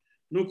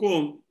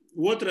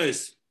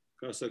 Otrais,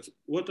 kā saka,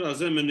 otrā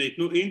zemenīte,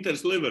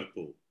 Inters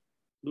Liverpool.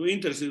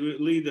 Inters ir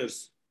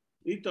līderis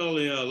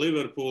Itālijā,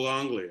 Liverpool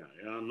Anglijā,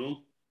 jā,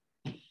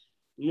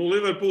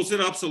 Liverpools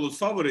ir absolūts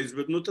favorīts,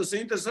 bet tas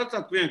Inters ar tā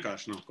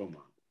vienkārši nav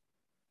komanda.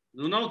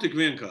 Nav tik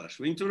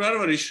vienkārši. Viņi tur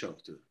arī var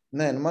izšaukt.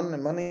 Nē,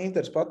 man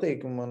Inters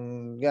patīk,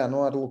 un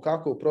ar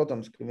Lukaku,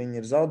 protams, ka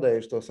viņi ir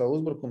zaudējuši to savu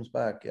uzbrukumu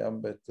spēku, jā,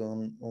 bet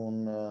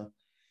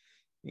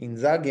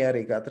Inzagi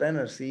arī kā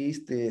treneris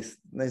īsti, es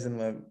nezinu,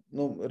 vai,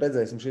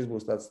 redzēsim, šis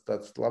būs tāds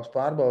labs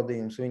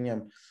pārbaudījums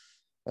viņam.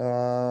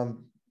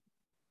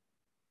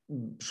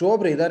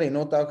 Šobrīd arī,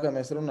 tā kā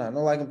mēs runājam,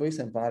 laikam pa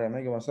visiem pārējiem,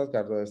 negribams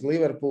atkārtoties,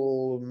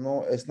 Liverpool,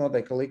 es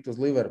noteikti, ka liktu uz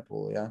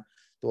Liverpool, ja,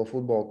 to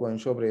futbolu, ko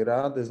viņš šobrīd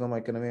rāda, es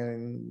domāju, ka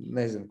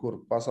nezinu, kur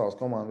pasaules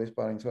komanda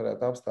vispār viņus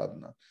varētu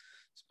apstādināt.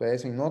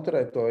 Spējas viņi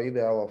noturēt to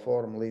ideālo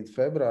formu līdz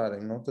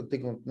februārim, tad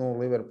tik,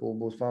 Liverpool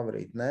būs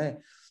favorīti. Nē,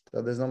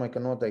 tad es domāju,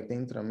 ka noteikti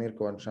Interam ir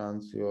kaut kāds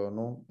šans, jo,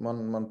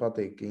 man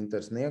patīk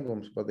Inter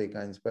sniegums, patīk,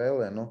 kā viņi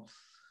spēlē,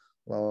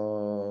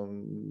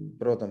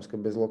 protams, ka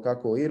bez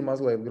Lukaku ir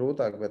mazliet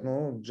grūtāk, bet,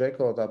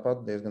 Džeko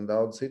tāpat diezgan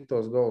daudz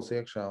citos gols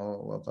iekšā,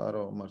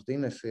 Lautaro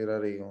Martínez ir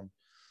arī, un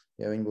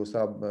ja viņi būs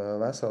abi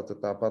veseli, tad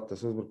tāpat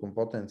tas uzbrukuma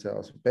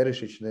potenciāls.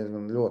 Perišičs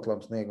diezgan ļoti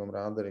labi sniegumu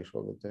rāda arī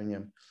šogad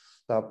viņiem.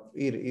 Tā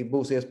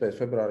būs iespējas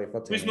februārī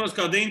pacienīt. Vismaz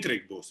kāda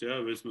intriga būs, jā?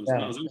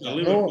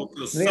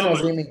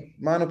 Viennozīmīgi,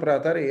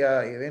 manuprāt, arī,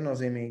 jā,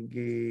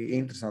 viennozīmīgi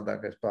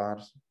interesantākais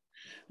pāris.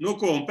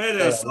 Un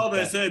pēdējais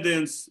saldējais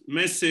ēdiens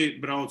Messi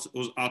brauc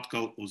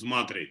atkal uz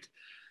Madridi.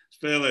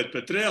 Spēlēt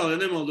pret Reāli, ja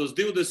nemaldos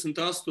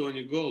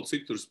 28 goli,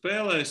 cik tur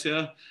spēlēs,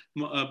 jā,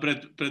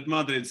 pret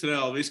Madrides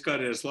Reāli visu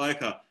karjeras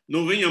laikā.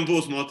 Viņam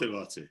būs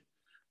motivācija.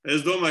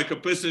 Es domāju,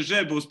 ka PSG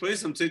būs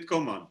pavisam cita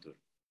komanda tur,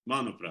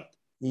 manuprāt.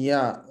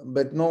 Jā,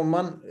 bet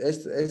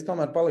es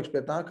tomēr palikšu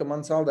pie tā, ka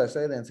man saldējais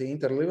ēdiens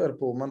Inter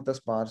Liverpool, man tas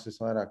pāris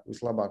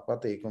vislabāk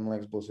patīk un,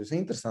 liekas, būs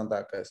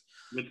visinteresantākais.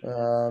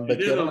 Bet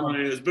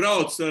iedomājies,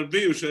 brauc ar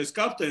bijušais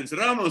kapteinis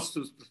Ramos.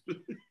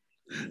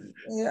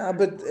 Jā,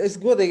 bet es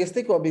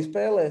tikko biju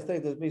spēlējis,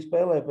 es biju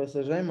spēlējis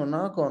PSG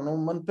Monako,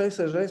 man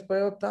PSG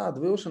spēle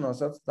tādu vilšanos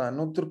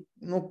atstāja, tur,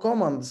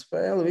 komandas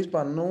spēle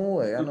vispār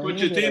nulle. Ja,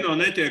 Pochettino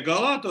netiek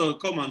galā to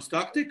komandas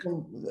taktiku?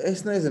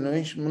 Es nezinu,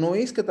 viņš,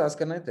 izskatās,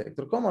 ka netiek.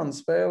 Tur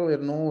komandas spēle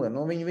ir nulle.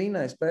 Viņi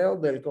vinēja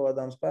spēli dēļ kaut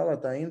kādām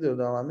spēlētāju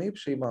individuālām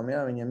īpašībām,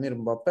 jā, viņiem ir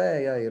Mbappé,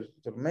 jā, ir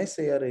tur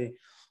Messi arī,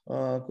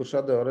 kurš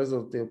atdeva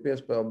rezultātīvu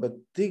piespēli, bet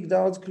tik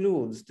daudz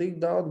kļūdas, tik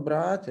daudz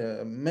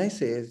brāķa.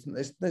 Messi, es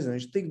nezinu,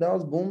 viņš tik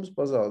daudz bumbas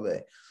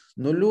pazaudēja.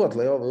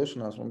 Ļoti liela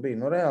vilšanās man bija.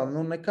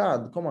 Reāli,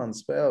 nekāda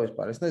komandas spēle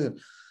vispār. Es nezinu,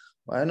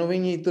 vai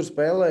viņi tur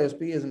spēlēja uz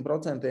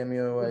 50%,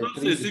 vai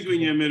 30%. Cik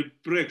viņiem ir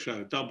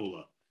priekšā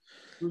tabulā?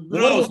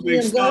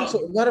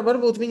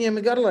 Varbūt viņiem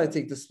ir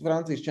garlaicīgi tas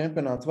Francijas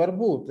čempionāts,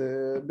 varbūt,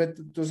 bet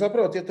tu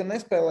saproti, ja tu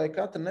nespēlēji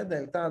katru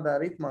nedēļu tādā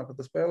ritmā, ka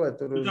tu spēlē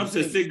tur...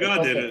 Tāpēc cik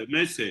gadi ir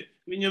Messi?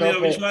 Viņam jau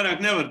viņš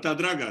vairāk nevar tā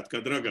dragāt,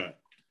 kā dragāt.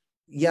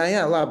 Jā,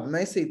 labi,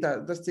 Messi,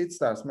 tas cits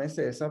stāsts,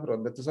 Messi, es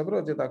saprotu, bet tu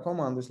saproti, ja tā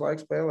komanda visu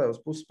laiku spēlē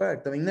uz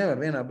pusspēku, tad viņi nevar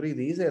vienā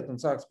brīdī iziet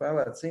un sāk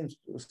spēlēt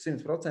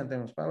 100%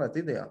 un spēlēt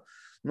ideāli.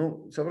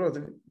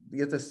 Saproti,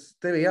 ja tas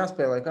tev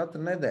jāspēlē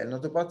katru nedēļu,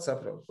 tu pats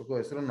saproti, par ko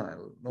es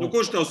runāju.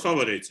 Kurš tavs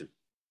favorīts?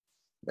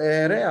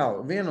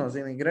 Reāli,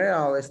 viennozīmīgi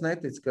Reāli. Es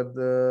neticu, kad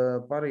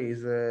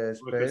Parīze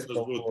spēs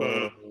kaut ko...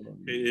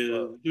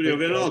 Tur jau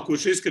vienalga,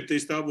 kurš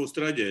izskatīs, tā būs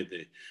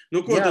traģēdija.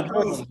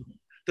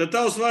 Tad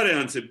tavs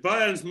variants ir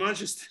Bayerns,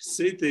 Manchester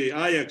City,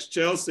 Ajax,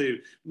 Chelsea,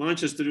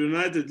 Manchester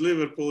United,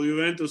 Liverpool,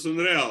 Juventus un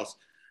Reāls.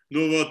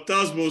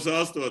 Tas būs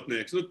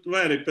astotnieks,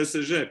 vai arī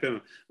PSG,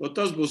 piemēram.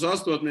 Tas būs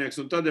astotnieks,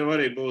 un tad jau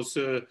arī būs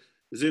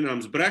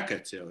zināms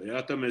brackets jau.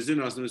 Ja? Tad mēs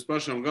zināsim līdz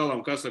pašam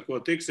galam, kas ar ko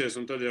tiksies,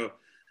 un tad jau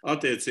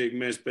attiecīgi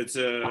mēs pēc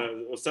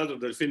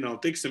ceturtdaļu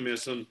fināla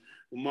tiksimies un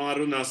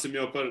runāsim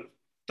jau par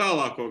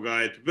tālāko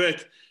gaitu.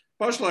 Bet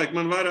pašlaik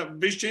man vairāk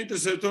bišķi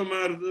interesē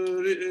tomēr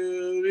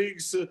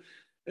Rīgas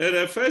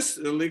RFS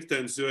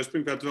liktenis, jo es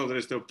pirmkārt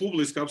vēlreiz tev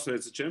publiski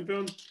apsveicu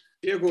čempionu.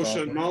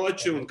 Iegūšanu,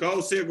 malači un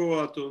kausu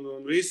ieguvāt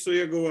un visu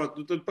ieguvāt.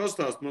 Tad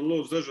pastāst man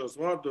lūdzu dažos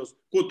vārdos,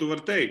 ko tu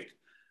vari teikt,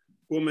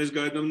 ko mēs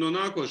gaidām no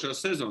nākošās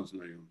sezonas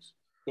no jums,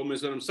 ko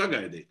mēs varam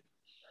sagaidīt.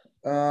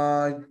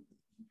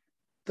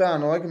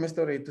 Laikam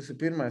tas ir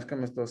pirmais, ka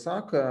mēs to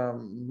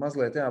sākam.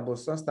 Mazliet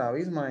būs sastāva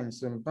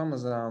izmaiņas un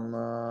pamazām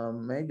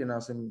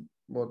mēģināsim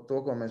to,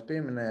 ko mēs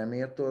pieminējām,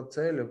 iet to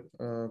ceļu,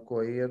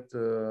 ko iet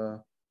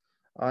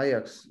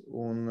Ajax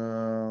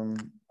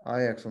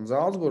un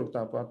Zalcburgu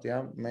tāpat, jā,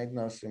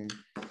 mēģināsim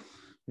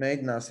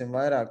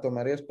vairāk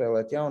tomēr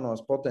iespēlēt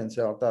jaunos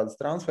potenciāli tādas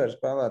transferu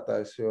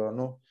spēlētājus, jo,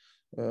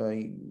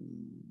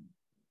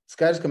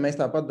 skaidrs, ka mēs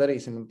tāpat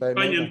darīsim.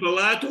 Paņem pa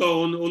lēto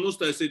un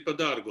uztaisīt pa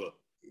dārgo.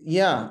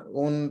 Jā,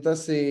 un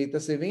tas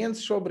ir viens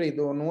šobrīd,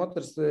 un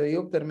otrs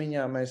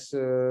ilgtermiņā mēs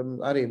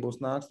arī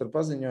nāks ar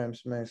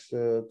paziņojums, mēs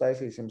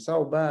taisīsim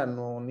savu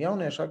bērnu un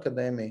jauniešu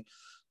akadēmiju,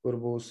 kur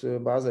būs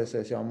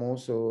bāzēsies jau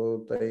mūsu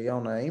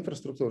jaunajā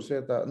infrastruktūras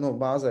vietā,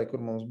 bāzē,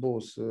 kur mums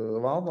būs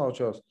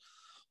Valdlaučos,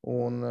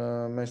 un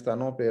mēs tā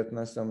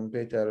nopietni esam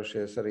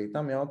pieķērušies arī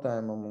tam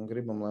jautājumam un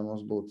gribam, lai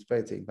mums būtu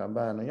spēcīga tā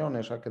bērnu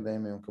jauniešu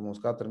akadēmija un ka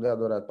mums katru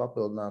gadu varētu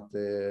papildināt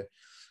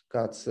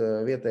kāds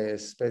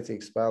vietējais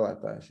spēcīgs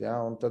spēlētājs.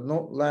 Ja? Un tad,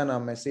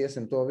 lēnām mēs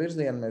iesim to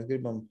virzienu, mēs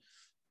gribam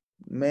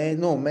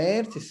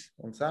mērķis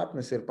un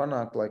sapnis ir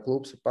panākt, lai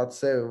klubs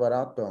pats sevi var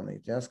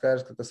atpelnīt. Ja?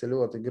 Skaidrs, ka tas ir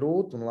ļoti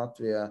grūti un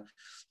Latvijā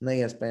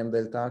neiespējami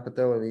dēļ tā, ka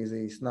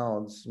televīzijas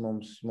naudas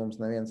mums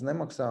neviens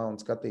nemaksā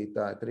un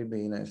skatītāji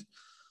tribīnēs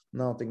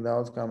nav tik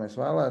daudz, kā mēs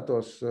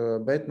vēlētos,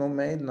 bet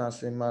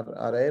mēģināsim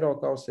ar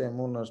Eirokausiem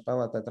un ar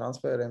spēlētāju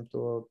transferiem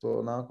to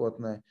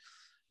nākotnē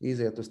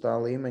iziet uz tā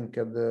līmeņa,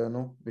 kad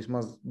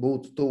vismaz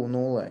būtu tuvu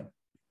nulē.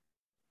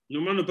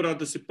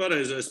 Manuprāt, tas ir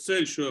pareizais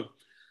ceļš, jo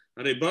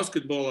arī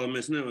basketbolā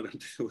mēs nevaram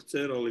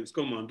Eirolīgas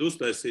komandu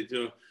uztaisīt,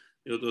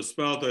 jo tos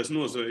spēlētājs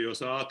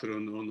nozvejos ātri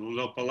un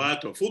vēl pa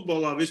lēto.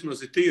 Futbolā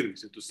vismaz ir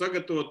tirgs, ja tu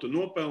sagatavo, tu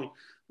nopelni,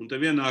 un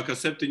tev ienāk ar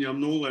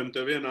 7-0,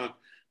 tev ienāk,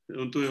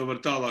 un tu jau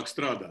vari tālāk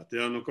strādāt,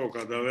 kaut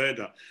kādā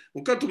veidā.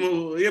 Un kad tu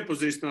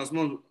iepazīstinās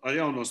ar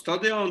jauno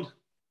stadionu,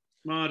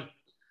 Māri?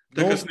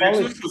 Tā kā sniegs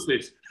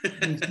nokusīs.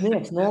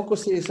 Sniegs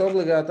nokusīs,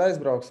 obligāti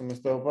aizbrauksim, es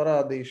tev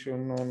parādīšu,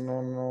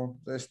 un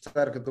es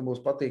ceru, ka tu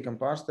būs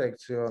patīkami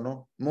pārsteigts, jo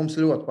mums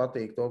ļoti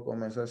patīk to, ko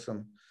mēs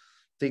esam,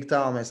 tik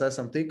tālu mēs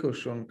esam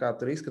tikuši, un kā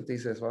tur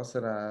izskatīsies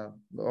vasarā,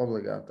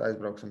 obligāti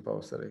aizbrauksim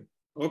pavasarī.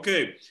 Ok,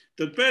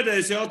 tad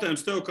pēdējais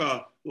jautājums tev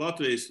kā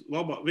Latvijas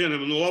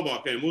vienam no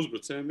labākajiem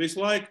uzbrucējiem visu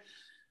laiku.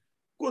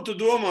 Ko tu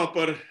domā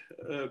par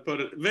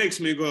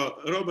veiksmīgo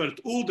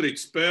Robertu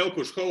Uldriču spēli,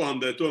 kurš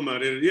Holandē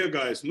tomēr ir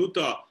iegājis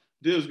tā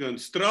diezgan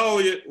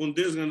strauji un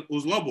diezgan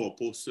uz labo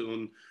pusi?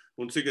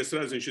 Un cik es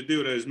redzu, viņš ir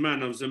 2 reizes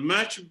man of the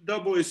match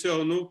dabūjis jau,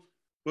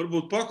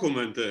 varbūt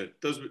pakomentē.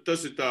 Tas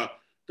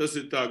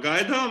ir tā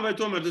gaidām vai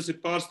tomēr tas ir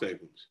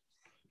pārsteigums?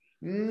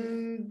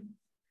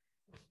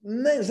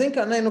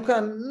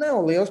 Nav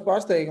liels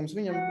pārsteigums.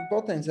 Viņam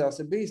potenciāls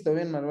ir bijis, to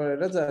vienmēr varēja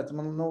redzēt.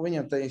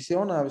 Viņam tajā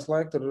Jonā visu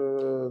laiku tur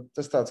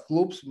tas tāds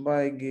klubs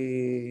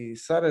baigi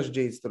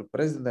sarežģīts, tur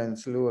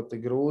prezidents ļoti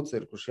grūts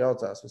ir, kurš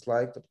jaucās visu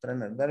laiku tur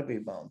treneru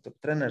darbībā. Un tur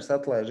treneris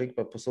atlaiž ik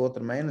pa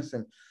pusotru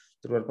mēnesim.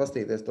 Tur var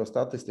pastīties to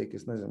statistiku,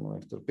 es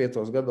nezinu, tur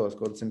 5 gados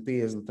kaut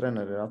 150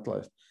 treneri ir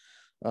atlaist.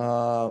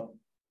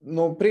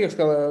 Prieks,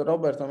 ka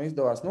Robertam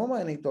izdevās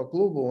nomainīt to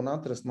klubu un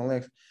atrast, man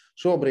liekas,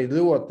 šobrīd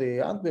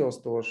ļoti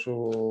atbilstošu,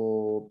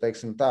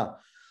 teiksim tā,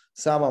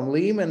 savam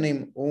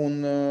līmenim. Un,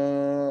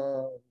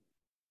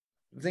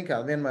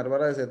 vienmēr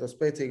var aiziet uz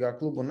spēcīgāku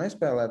klubu un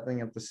nespēlēt.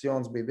 Viņam tas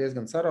Jons bija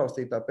diezgan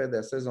saraustītā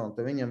pēdējā sezona,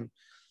 tad viņam,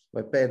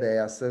 vai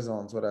pēdējās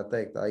sezonas, varētu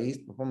teikt, tā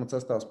īsti pa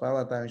pamatsastāvu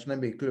spēlētāju viņš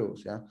nebija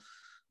kļuvis, ja.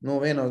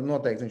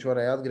 Noteikti viņš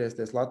varēja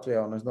atgriezties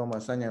Latvijā un, es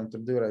domāju, saņemt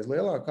tur 2 reizes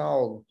lielāku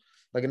algu.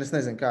 Lai gan es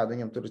nezinu, kāda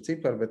viņam tur ir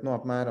cipari, bet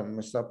apmēram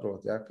es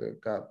saprotu, ja,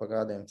 pa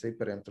kādiem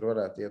cipariem tur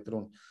varētu iet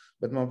runa.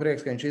 Bet man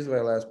prieks, ka viņš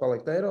izvēlējās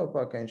palikt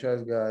Eiropā, ka viņš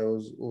aizgāja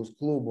uz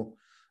klubu,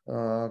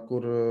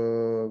 kur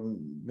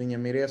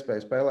viņam ir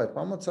iespēja spēlēt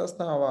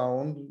pamatsastāvā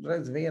un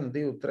redz 1,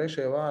 2,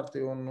 3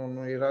 vārti un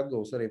ir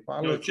atgūs arī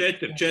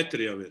pārliecību.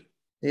 4 jau ir.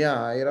 Jā,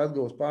 ir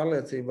atgūs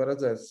pārliecība,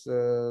 redzēs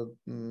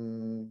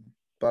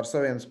par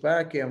saviem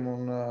spēkiem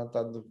un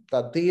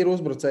tāda tīra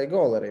uzbrucēja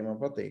gola arī man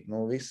patīk.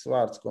 Viss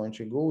vārds, ko viņš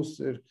ir gūs,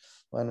 ir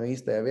vai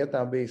īstajā vietā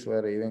bijis, vai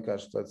arī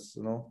vienkārši tāds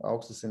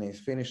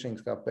augstasinīs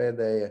finishings kā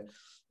pēdējie,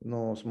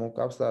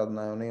 smuka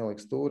apstādināja un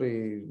ieliks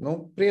stūrī.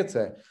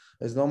 Priecē.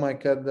 Es domāju,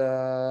 ka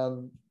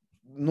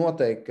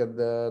noteikti, kad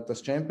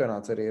tas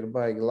čempionāts arī ir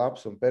baigi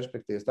labs un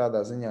perspektīvas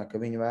tādā ziņā, ka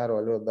viņi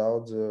vēro ļoti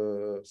daudz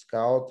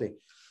skauti,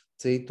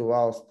 citu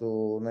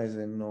valstu,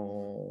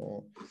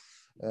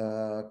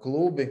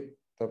 klubi.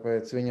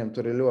 Tāpēc viņam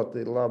tur ir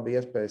ļoti labi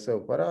iespēja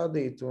sev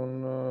parādīt, un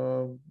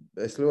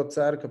es ļoti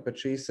ceru, ka pēc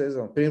šīs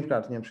sezonas,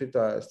 pirmkārt viņam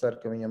es ceru,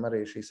 ka viņam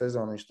arī šī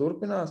sezona viņš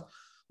turpinās,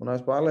 un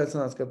es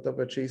pārliecināts, ka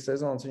pēc šīs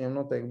sezonas viņam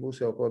noteikti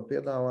būs jau kaut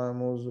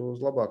piedāvājumu uz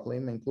labāku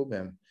līmeņu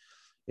klubiem.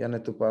 Ja ne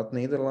tu pat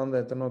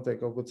Nīderlandē, tad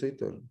noteikti kaut ko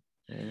citur.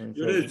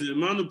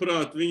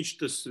 Manuprāt,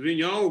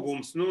 viņa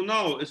augums,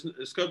 nav, es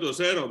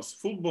skatos Eiropas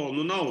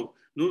futbolu, nav,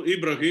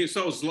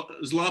 savs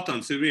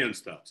Zlatans ir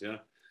viens tāds, ja.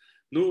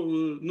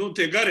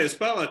 Tie garie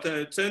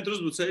spēlētāji centru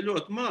uzbrucēji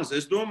ļoti maz.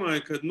 Es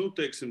domāju, ka,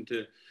 teiksim,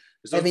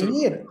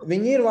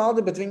 Viņi ir,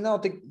 Valdi, bet viņi nav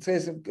tik,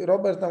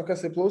 Robertam,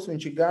 kas ir plus,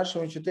 viņš ir garš,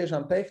 viņš ir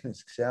tiešām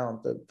tehnisks, ja, un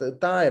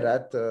tā ir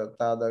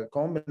tāda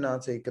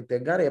kombinācija, ka tie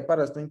garie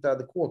parasti viņi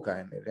tādi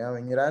kokaini ir, ja,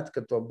 viņi reti,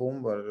 ka to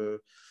bumbu var,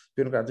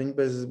 pirmkārt, viņi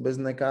bez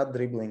nekāda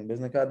driblinga,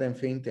 bez nekādiem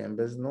fintiem,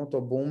 bez, to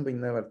bumbu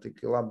viņi nevar tik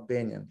labi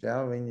pieņemt,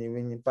 ja,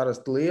 viņi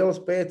parasti liela,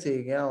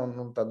 spēcīgi, ja,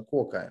 un tādi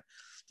kokaini.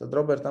 Tad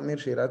Robertam ir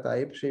šī retā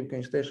īpašība, ka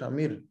viņš tiešām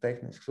ir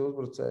tehnisks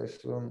uzbrucējs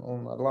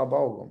un ar labu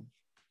augumu.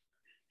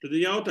 Tad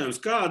ir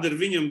jautājums, kāda ir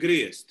viņam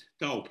griezti,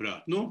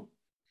 tavuprāt?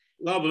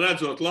 Labi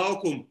redzot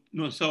laukumu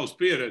no savas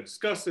pieredzes,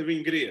 kas ir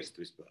viņa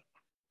griezti vispār?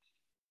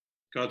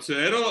 Kāds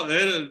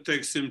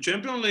teiksim,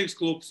 Champions League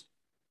klubs?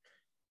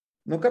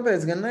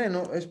 Kāpēc gan ne?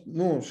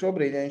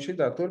 Šobrīd, ja viņš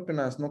šitā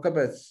turpinās,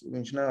 kāpēc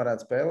viņš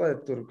nevarētu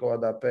spēlēt tur kaut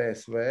kādā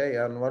PSV,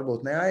 ja?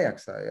 Varbūt ne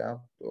Ajaxā, ja?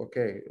 Ok,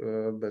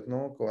 bet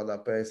kaut kādā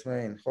PSV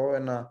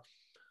Eindhovenā.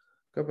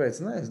 Kāpēc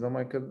ne? Es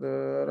domāju, ka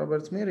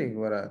Roberts mierīgi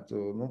varētu.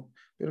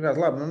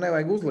 Pirmkārt, labi,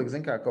 nevajag uzlikt,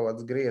 kaut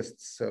kāds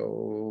griezts sev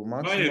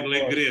maksimāli. Vajag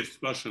likt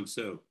griezts pašam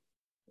sev.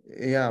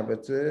 Jā,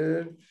 bet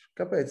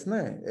kāpēc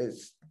ne?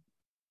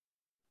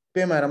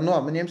 Piemēram,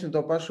 ņemsim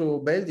to pašu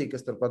Beļģiju,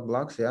 kas turpat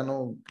blakus, ja,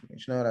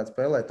 viņš nevarētu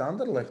spēlēt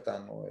Anderlechtā,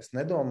 es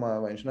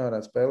nedomāju, vai viņš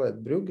nevarētu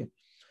spēlēt Brugge.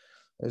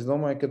 Es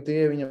domāju, ka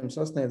tie viņam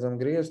sasniedzam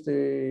griezti,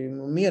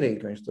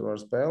 mierīgi viņš tur var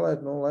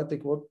spēlēt, lai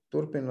tik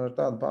turpina ar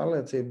tādu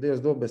pārliecību,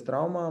 Dievs dod bez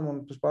traumām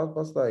un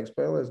pastāvīgi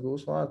spēlēs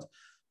gūs vārds.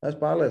 Es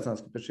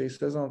pārliecināts, ka pēc šīs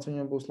sezonas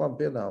viņam būs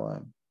labi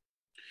piedāvājumi.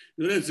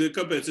 Redzi,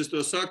 kāpēc es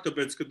to saku?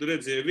 Tāpēc, kad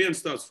redzēju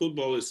viens tāds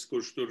futbolists,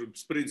 kurš tur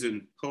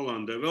spridzina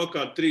Holandē, vēl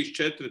kādi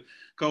 3-4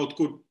 kaut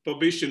kur pa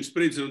bišķim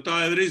spridzina, un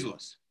tā jau ir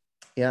izlase.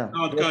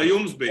 Tāda kā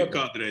jums bija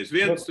kādreiz.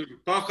 Viens tur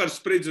Pahars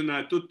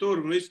spridzināja, tur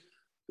un viss.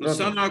 Un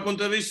sanāk, un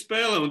tad viss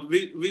spēlē, un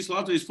viss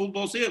Latvijas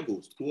futbols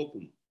iegūst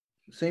kopumu.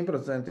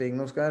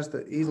 100%, skaidrs,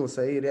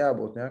 izlasē ir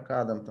jābūt,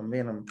 kādam tam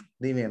vienam,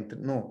 diviem,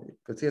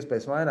 pēc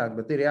iespējas vairāk,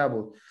 bet ir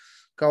jābūt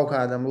kaut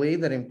kādam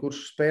līderim,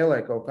 kurš spēlē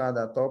kaut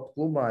kādā top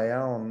klubā,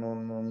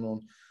 un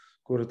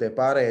kuru tie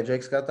pārējie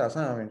džeki skatās,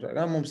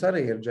 mums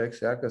arī ir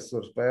džeks, kas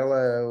tur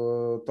spēlē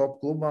top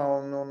klubā,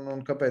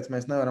 un kāpēc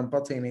mēs nevaram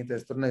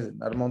pacīnīties tur, nezinu,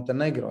 ar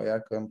Montenegro,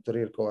 ka tur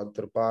ir kaut kāda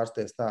tur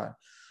pārsties tā.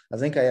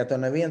 Zin kā, ja tev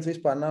neviens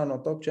vispār nav no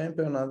top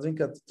čempionāta, zin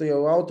kā, tu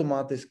jau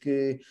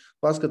automātiski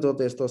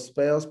paskatoties tos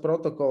spēles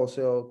protokols,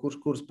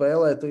 kur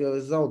spēlē, tu jau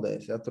esi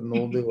zaudējis, tur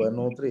 0-2 vai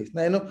 0-3.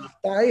 Nē,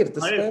 tā ir,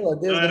 tas spēlē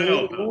diezgan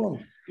lielu lomu.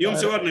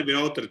 Jums jau nebija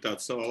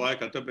autoritāte savā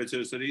laikā, tāpēc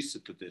jūs arī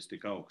izsataties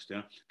tik augstu.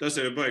 Ja? Tas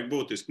jau baigi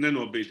būtiski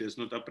nenobīties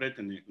no tā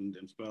pretinieka un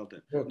tiem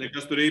spēlētājiem.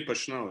 Nekas tur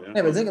īpaši nav. Ja?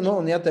 Nē, bet zini,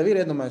 ja tev ir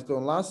iedomājies to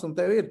un lasi, un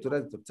tev ir, tur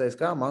redz, tur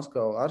CSKA,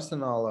 Maskava,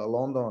 Arsenāla,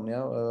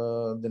 Londona,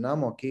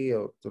 Dinamo,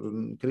 Kijeva, tur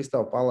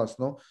Kristāla Palas,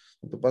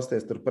 tu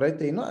pasties tur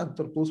pretī,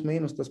 tur plus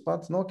mīnus tas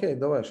pats,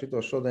 davai,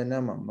 šito šodien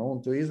ņemam, un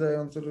tu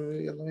izēji un tur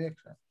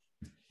iekšā.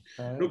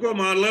 Ko,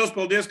 Māri, liels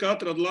paldies, ka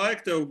atradi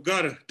laiku, tev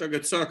gara,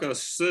 tagad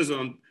sākās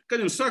sezona.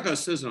 Kad jums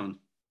sākās sezona?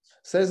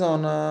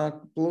 Sezona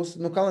plus,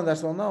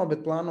 kalendārs vēl nav,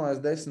 bet plānojas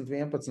 10.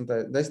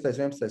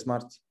 11.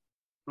 marts.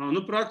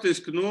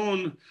 Praktiski,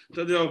 un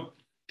tad jau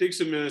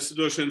tiksimies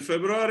droši vien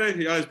februārī,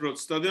 jāizbrauc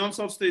stadions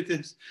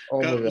apstīties.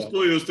 Uz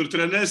ko jūs tur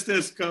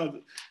trenēsties,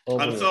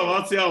 ar savu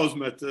aci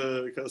jāuzmet,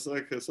 kā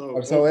saka,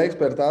 ar savu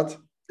ekspertu aci.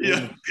 Jā,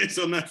 es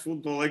jau ne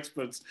futbola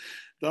eksperts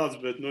tāds,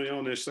 bet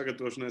jauniešu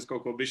sagatavošanais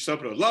kaut ko bišķi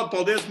saprot. Labi,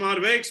 paldies,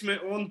 Māri, veiksmi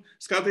un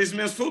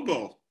skatīsimies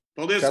futbolu.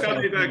 Paldies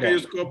skatītāji, ka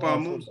jūs kopā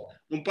mums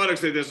un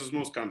parakstieties uz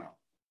mūsu kanālu.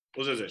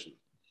 Uz redzēšanu.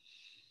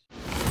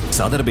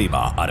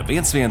 Sadarbībā ar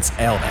 11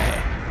 LV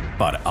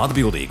par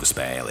atbildīgu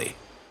spēli.